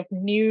tsunami of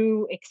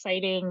new,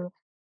 exciting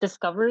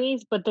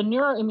discoveries. But the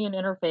neuroimmune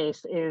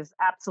interface is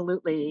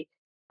absolutely,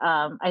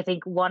 I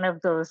think, one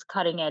of those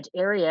cutting edge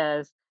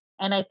areas.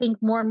 And I think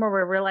more and more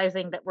we're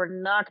realizing that we're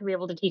not going to be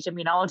able to teach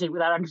immunology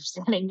without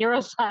understanding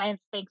neuroscience,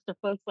 thanks to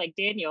folks like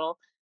Daniel.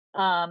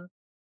 And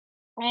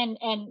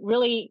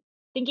really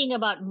thinking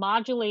about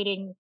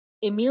modulating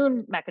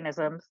immune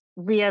mechanisms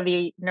via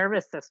the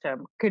nervous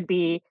system could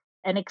be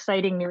an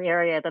exciting new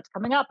area that's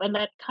coming up, and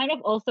that kind of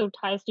also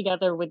ties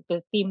together with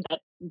the theme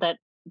that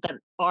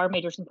our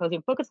major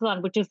symposium focuses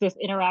on, which is this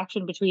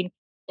interaction between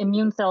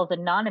immune cells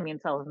and non-immune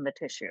cells in the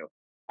tissue,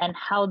 and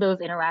how those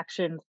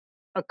interactions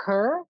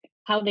occur,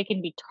 how they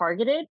can be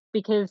targeted,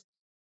 because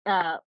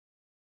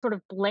sort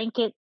of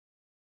blanket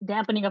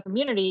dampening of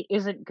immunity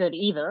isn't good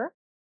either.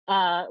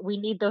 We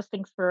need those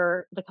things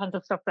for the kinds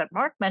of stuff that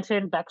Mark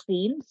mentioned: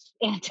 vaccines,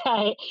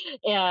 anti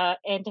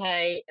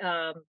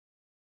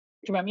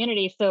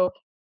immunity. So,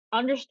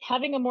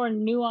 having a more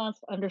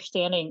nuanced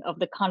understanding of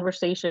the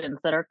conversations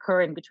that are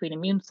occurring between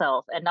immune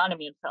cells and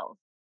non-immune cells,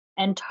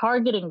 and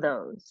targeting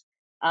those,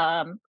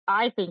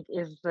 I think,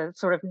 is the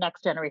sort of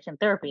next generation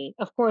therapy.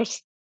 Of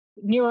course,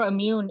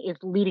 neuroimmune is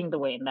leading the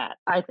way in that,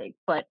 I think.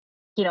 But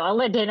I'll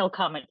let Daniel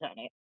comment on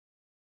it.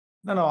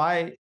 No,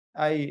 I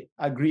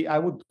agree. I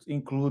would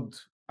include,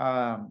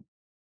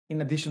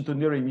 in addition to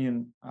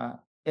neuroimmune,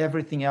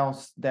 everything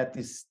else that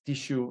is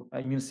tissue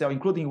immune cell,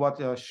 including what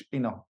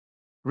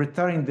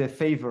returning the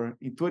favor,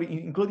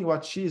 including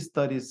what she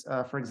studies,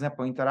 for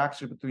example,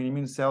 interaction between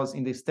immune cells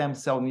in the stem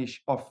cell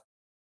niche of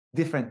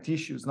different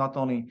tissues, not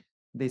only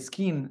the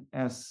skin,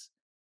 as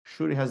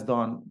Shruti has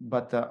done,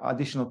 but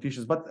additional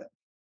tissues. But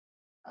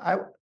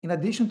in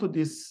addition to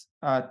this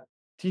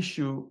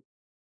tissue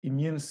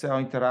immune cell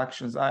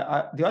interactions,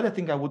 the other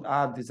thing I would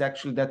add is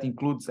actually that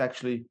includes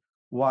actually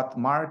what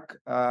Mark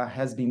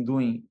has been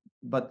doing,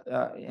 but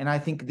and I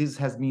think this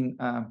has been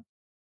a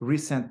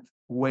recent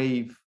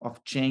wave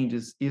of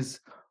changes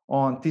is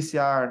on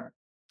TCR.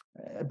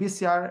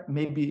 BCR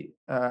maybe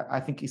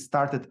I think it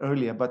started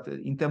earlier, but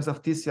in terms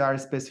of TCR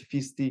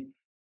specificity,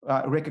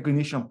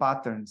 recognition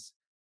patterns.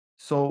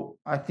 So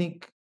I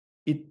think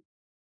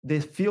the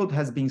field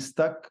has been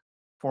stuck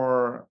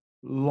for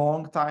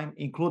long time,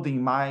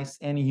 including mice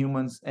and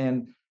humans,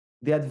 and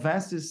the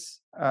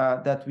advances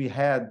that we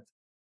had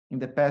in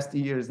the past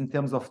years in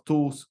terms of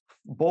tools,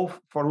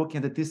 both for looking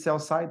at the T cell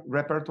side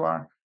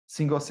repertoire,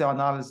 single cell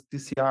analysis,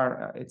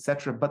 TCR,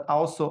 etc., but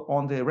also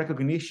on the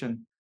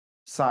recognition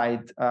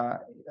side,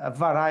 a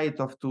variety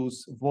of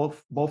tools,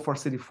 both for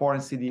CD4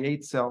 and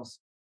CD8 cells,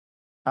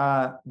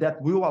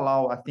 that will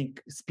allow, I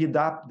think, speed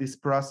up this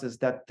process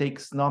that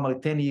takes normally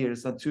 10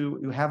 years until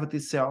you have a T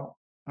cell,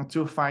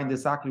 until you find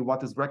exactly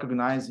what is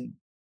recognizing,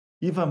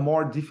 even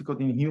more difficult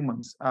in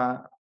humans.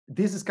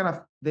 This is kind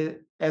of,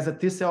 as a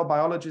T cell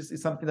biologist,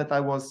 is something that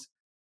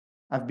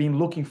I've been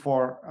looking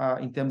for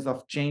in terms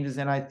of changes,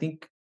 and I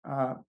think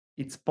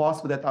it's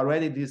possible that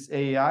already this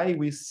AI,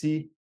 we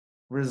see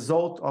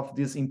result of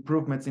these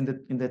improvements in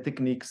the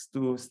techniques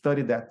to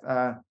study that.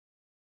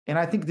 And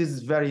I think this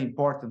is very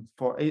important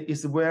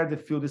it's where the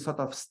field is sort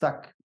of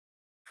stuck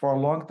for a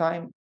long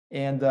time.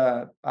 And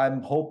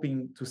I'm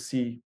hoping to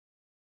see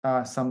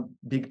some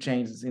big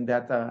changes in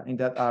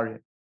that area.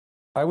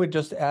 I would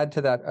just add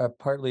to that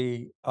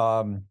partly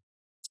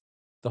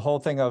the whole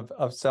thing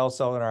of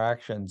cell-cell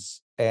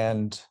interactions,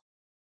 and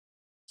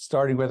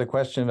starting with a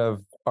question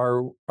of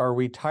are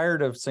we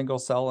tired of single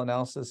cell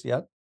analysis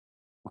yet?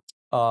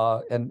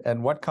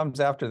 And what comes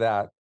after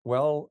that?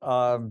 Well,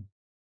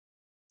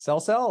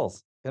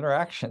 cells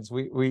interactions.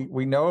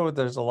 We know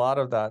there's a lot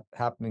of that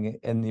happening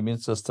in the immune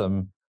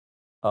system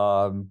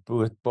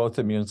with both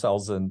immune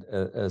cells, and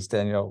as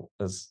Daniel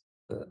is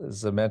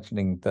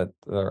mentioning, that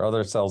there are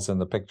other cells in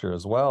the picture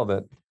as well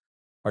that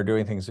are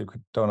doing things we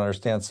don't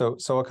understand. So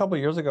a couple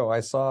of years ago, I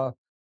saw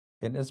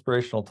an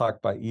inspirational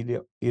talk by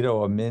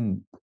Ido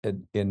Amin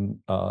in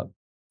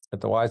at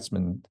the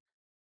Weizmann,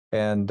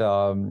 and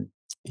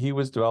he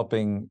was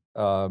developing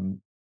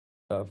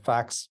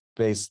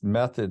FACS-based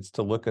methods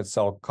to look at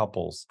cell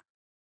couples.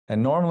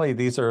 And normally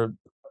these are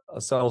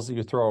cells that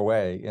you throw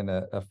away in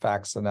a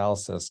FACS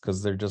analysis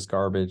because they're just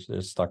garbage,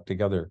 they're stuck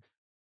together.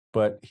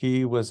 But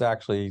he was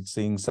actually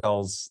seeing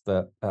cells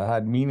that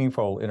had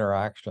meaningful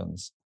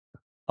interactions.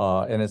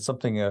 And it's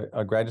something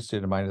a graduate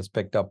student of mine has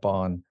picked up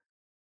on,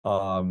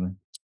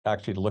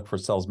 actually to look for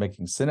cells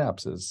making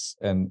synapses,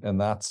 and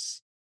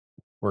that's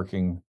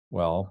working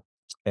well.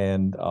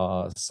 And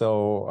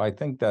so I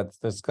think that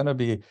there's going to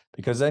be,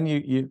 because then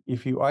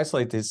if you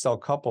isolate these cell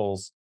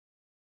couples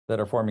that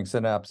are forming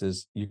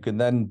synapses, you can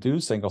then do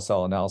single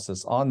cell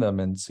analysis on them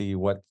and see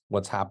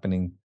what's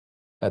happening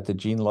at the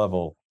gene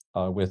level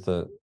with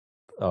the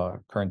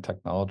current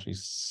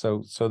technologies.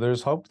 So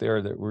there's hope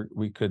there that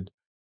we could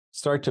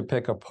start to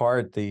pick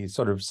apart the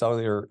sort of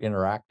cellular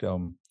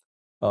interactome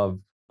of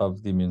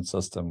the immune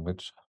system,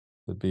 which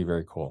would be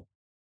very cool.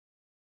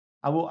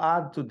 I will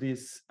add to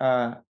this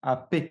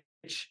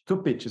two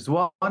pitches.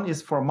 One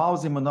is for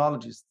mouse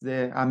immunologists,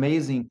 the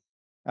amazing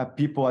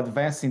people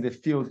advancing the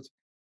field.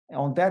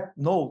 On that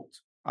note,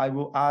 I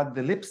will add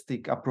the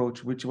lipstick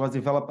approach, which was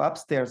developed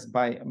upstairs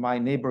by my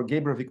neighbor,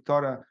 Gabriel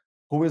Victoria,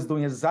 who is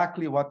doing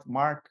exactly what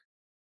Mark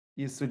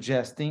is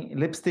suggesting.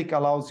 Lipstick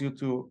allows you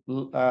to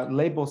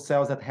label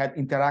cells that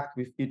interact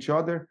with each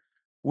other.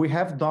 We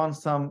have done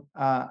some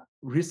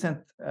recent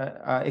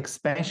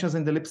expansions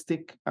in the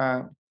lipstick,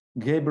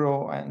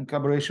 Gabriel, in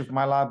collaboration with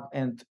my lab,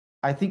 and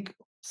I think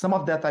some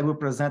of that I will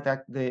present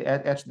at the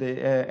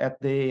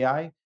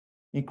AI,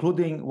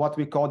 including what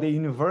we call the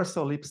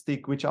universal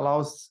lipstick, which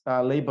allows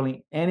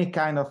labeling any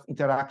kind of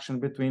interaction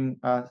between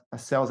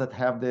cells that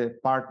have the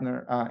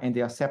partner and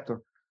the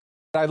acceptor.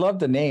 I love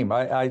the name.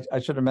 I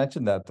should have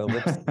mentioned that. The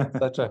lipstick,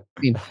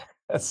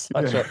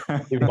 such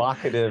a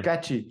evocative,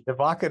 catchy,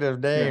 evocative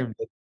name.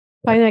 Yeah.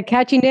 Finding a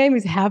catchy name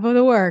is half of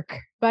the work.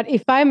 But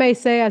if I may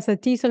say, as a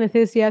T-cell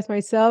enthusiast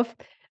myself,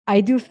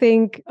 I do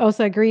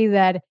also agree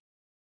that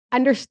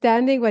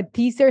understanding what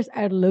T-cells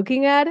are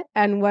looking at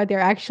and what they're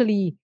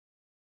actually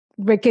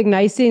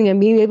recognizing and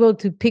being able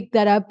to pick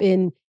that up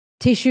in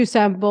tissue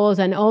samples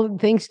and all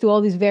thanks to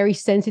all these very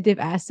sensitive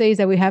assays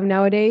that we have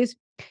nowadays,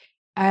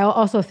 I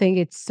also think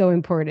it's so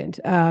important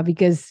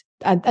because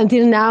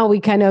until now we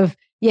kind of,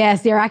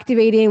 yes, they're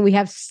activating. We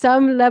have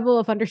some level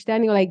of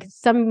understanding, like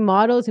some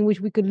models in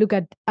which we could look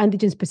at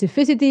antigen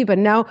specificity, but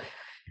now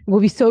it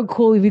would be so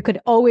cool if we could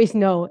always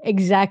know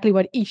exactly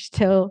what each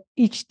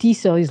T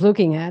cell is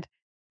looking at.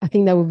 I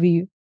think that would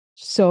be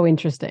so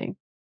interesting.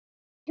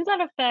 To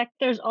that effect,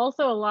 there's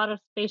also a lot of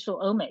spatial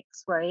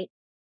omics, right?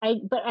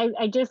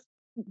 I just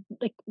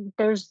like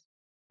there's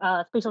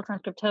spatial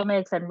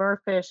transcriptomics and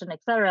MERFISH and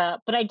et cetera.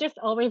 But I just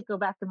always go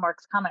back to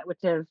Mark's comment,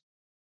 which is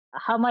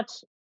how much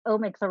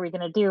omics are we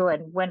going to do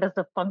and when does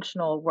the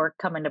functional work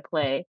come into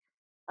play?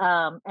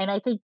 And I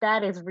think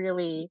that is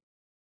really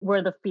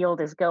where the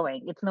field is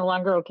going. It's no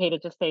longer okay to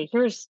just say,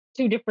 here's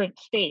two different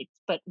states,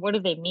 but what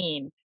do they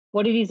mean?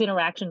 What do these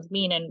interactions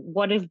mean? And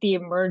what is the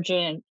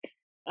emergent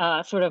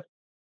sort of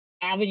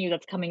avenue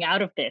that's coming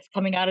out of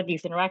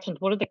these interactions?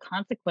 What are the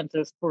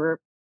consequences for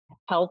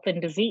health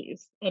and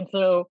disease? And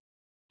so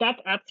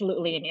that's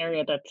absolutely an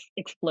area that's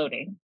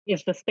exploding,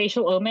 is the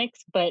spatial omics,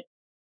 but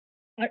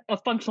a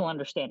functional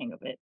understanding of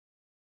it.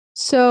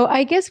 So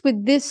I guess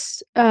with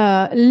this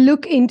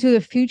look into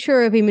the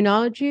future of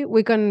immunology,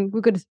 we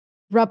could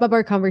wrap up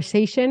our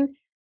conversation.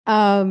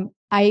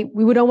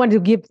 We don't want to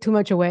give too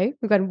much away.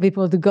 We got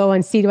people to go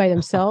and see it by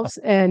themselves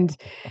and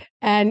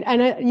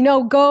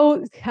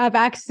go have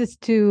access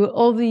to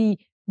all the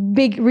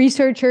big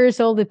researchers,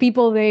 all the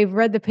people they've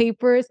read the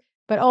papers,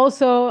 but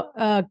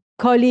also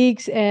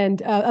colleagues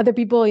and other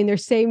people in their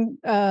same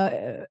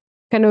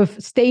kind of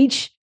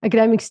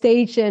academic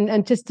stage,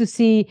 and just to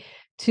see.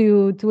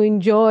 To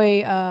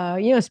enjoy,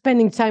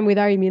 spending time with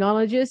our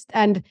immunologist.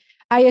 And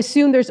I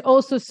assume there's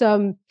also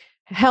some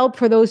help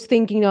for those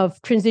thinking of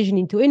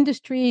transitioning to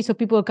industry, so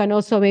people can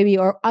also maybe,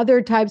 or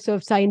other types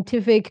of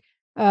scientific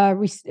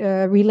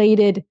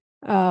related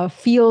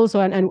fields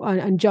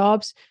and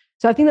jobs.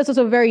 So I think that's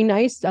also very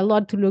nice, a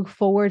lot to look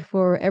forward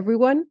for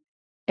everyone.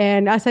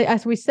 And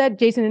as we said,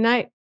 Jason and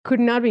I could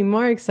not be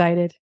more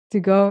excited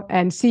to go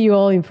and see you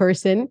all in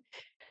person.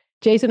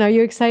 Jason, are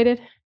you excited?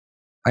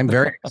 I'm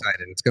very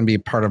excited. It's going to be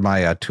part of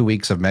my 2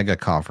 weeks of mega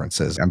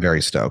conferences. I'm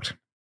very stoked.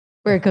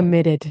 We're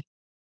committed.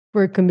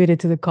 We're committed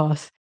to the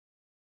cause.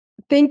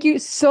 Thank you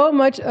so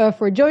much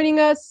for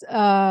joining us,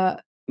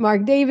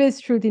 Mark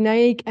Davis, Shruti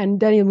Naik, and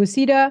Daniel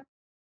Mucida.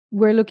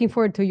 We're looking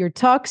forward to your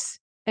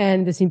talks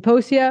and the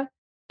symposia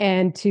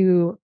and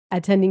to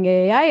attending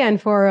AAI.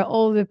 And for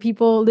all the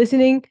people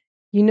listening,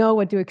 you know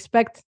what to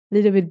expect a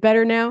little bit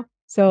better now.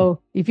 So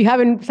if you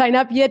haven't signed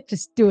up yet,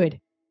 just do it.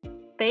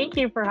 Thank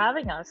you for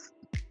having us.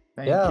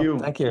 Thank you.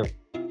 Thank you.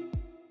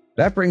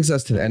 That brings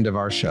us to the end of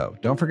our show.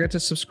 Don't forget to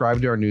subscribe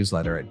to our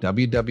newsletter at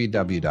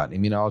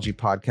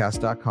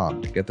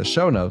www.immunologypodcast.com to get the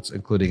show notes,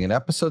 including an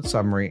episode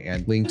summary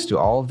and links to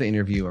all of the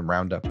interview and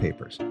roundup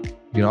papers. You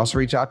can also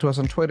reach out to us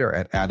on Twitter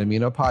at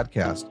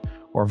 @immunopodcast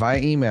or via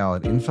email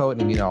at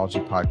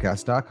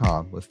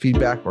info@immunologypodcast.com with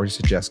feedback or to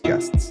suggest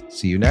guests.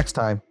 See you next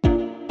time.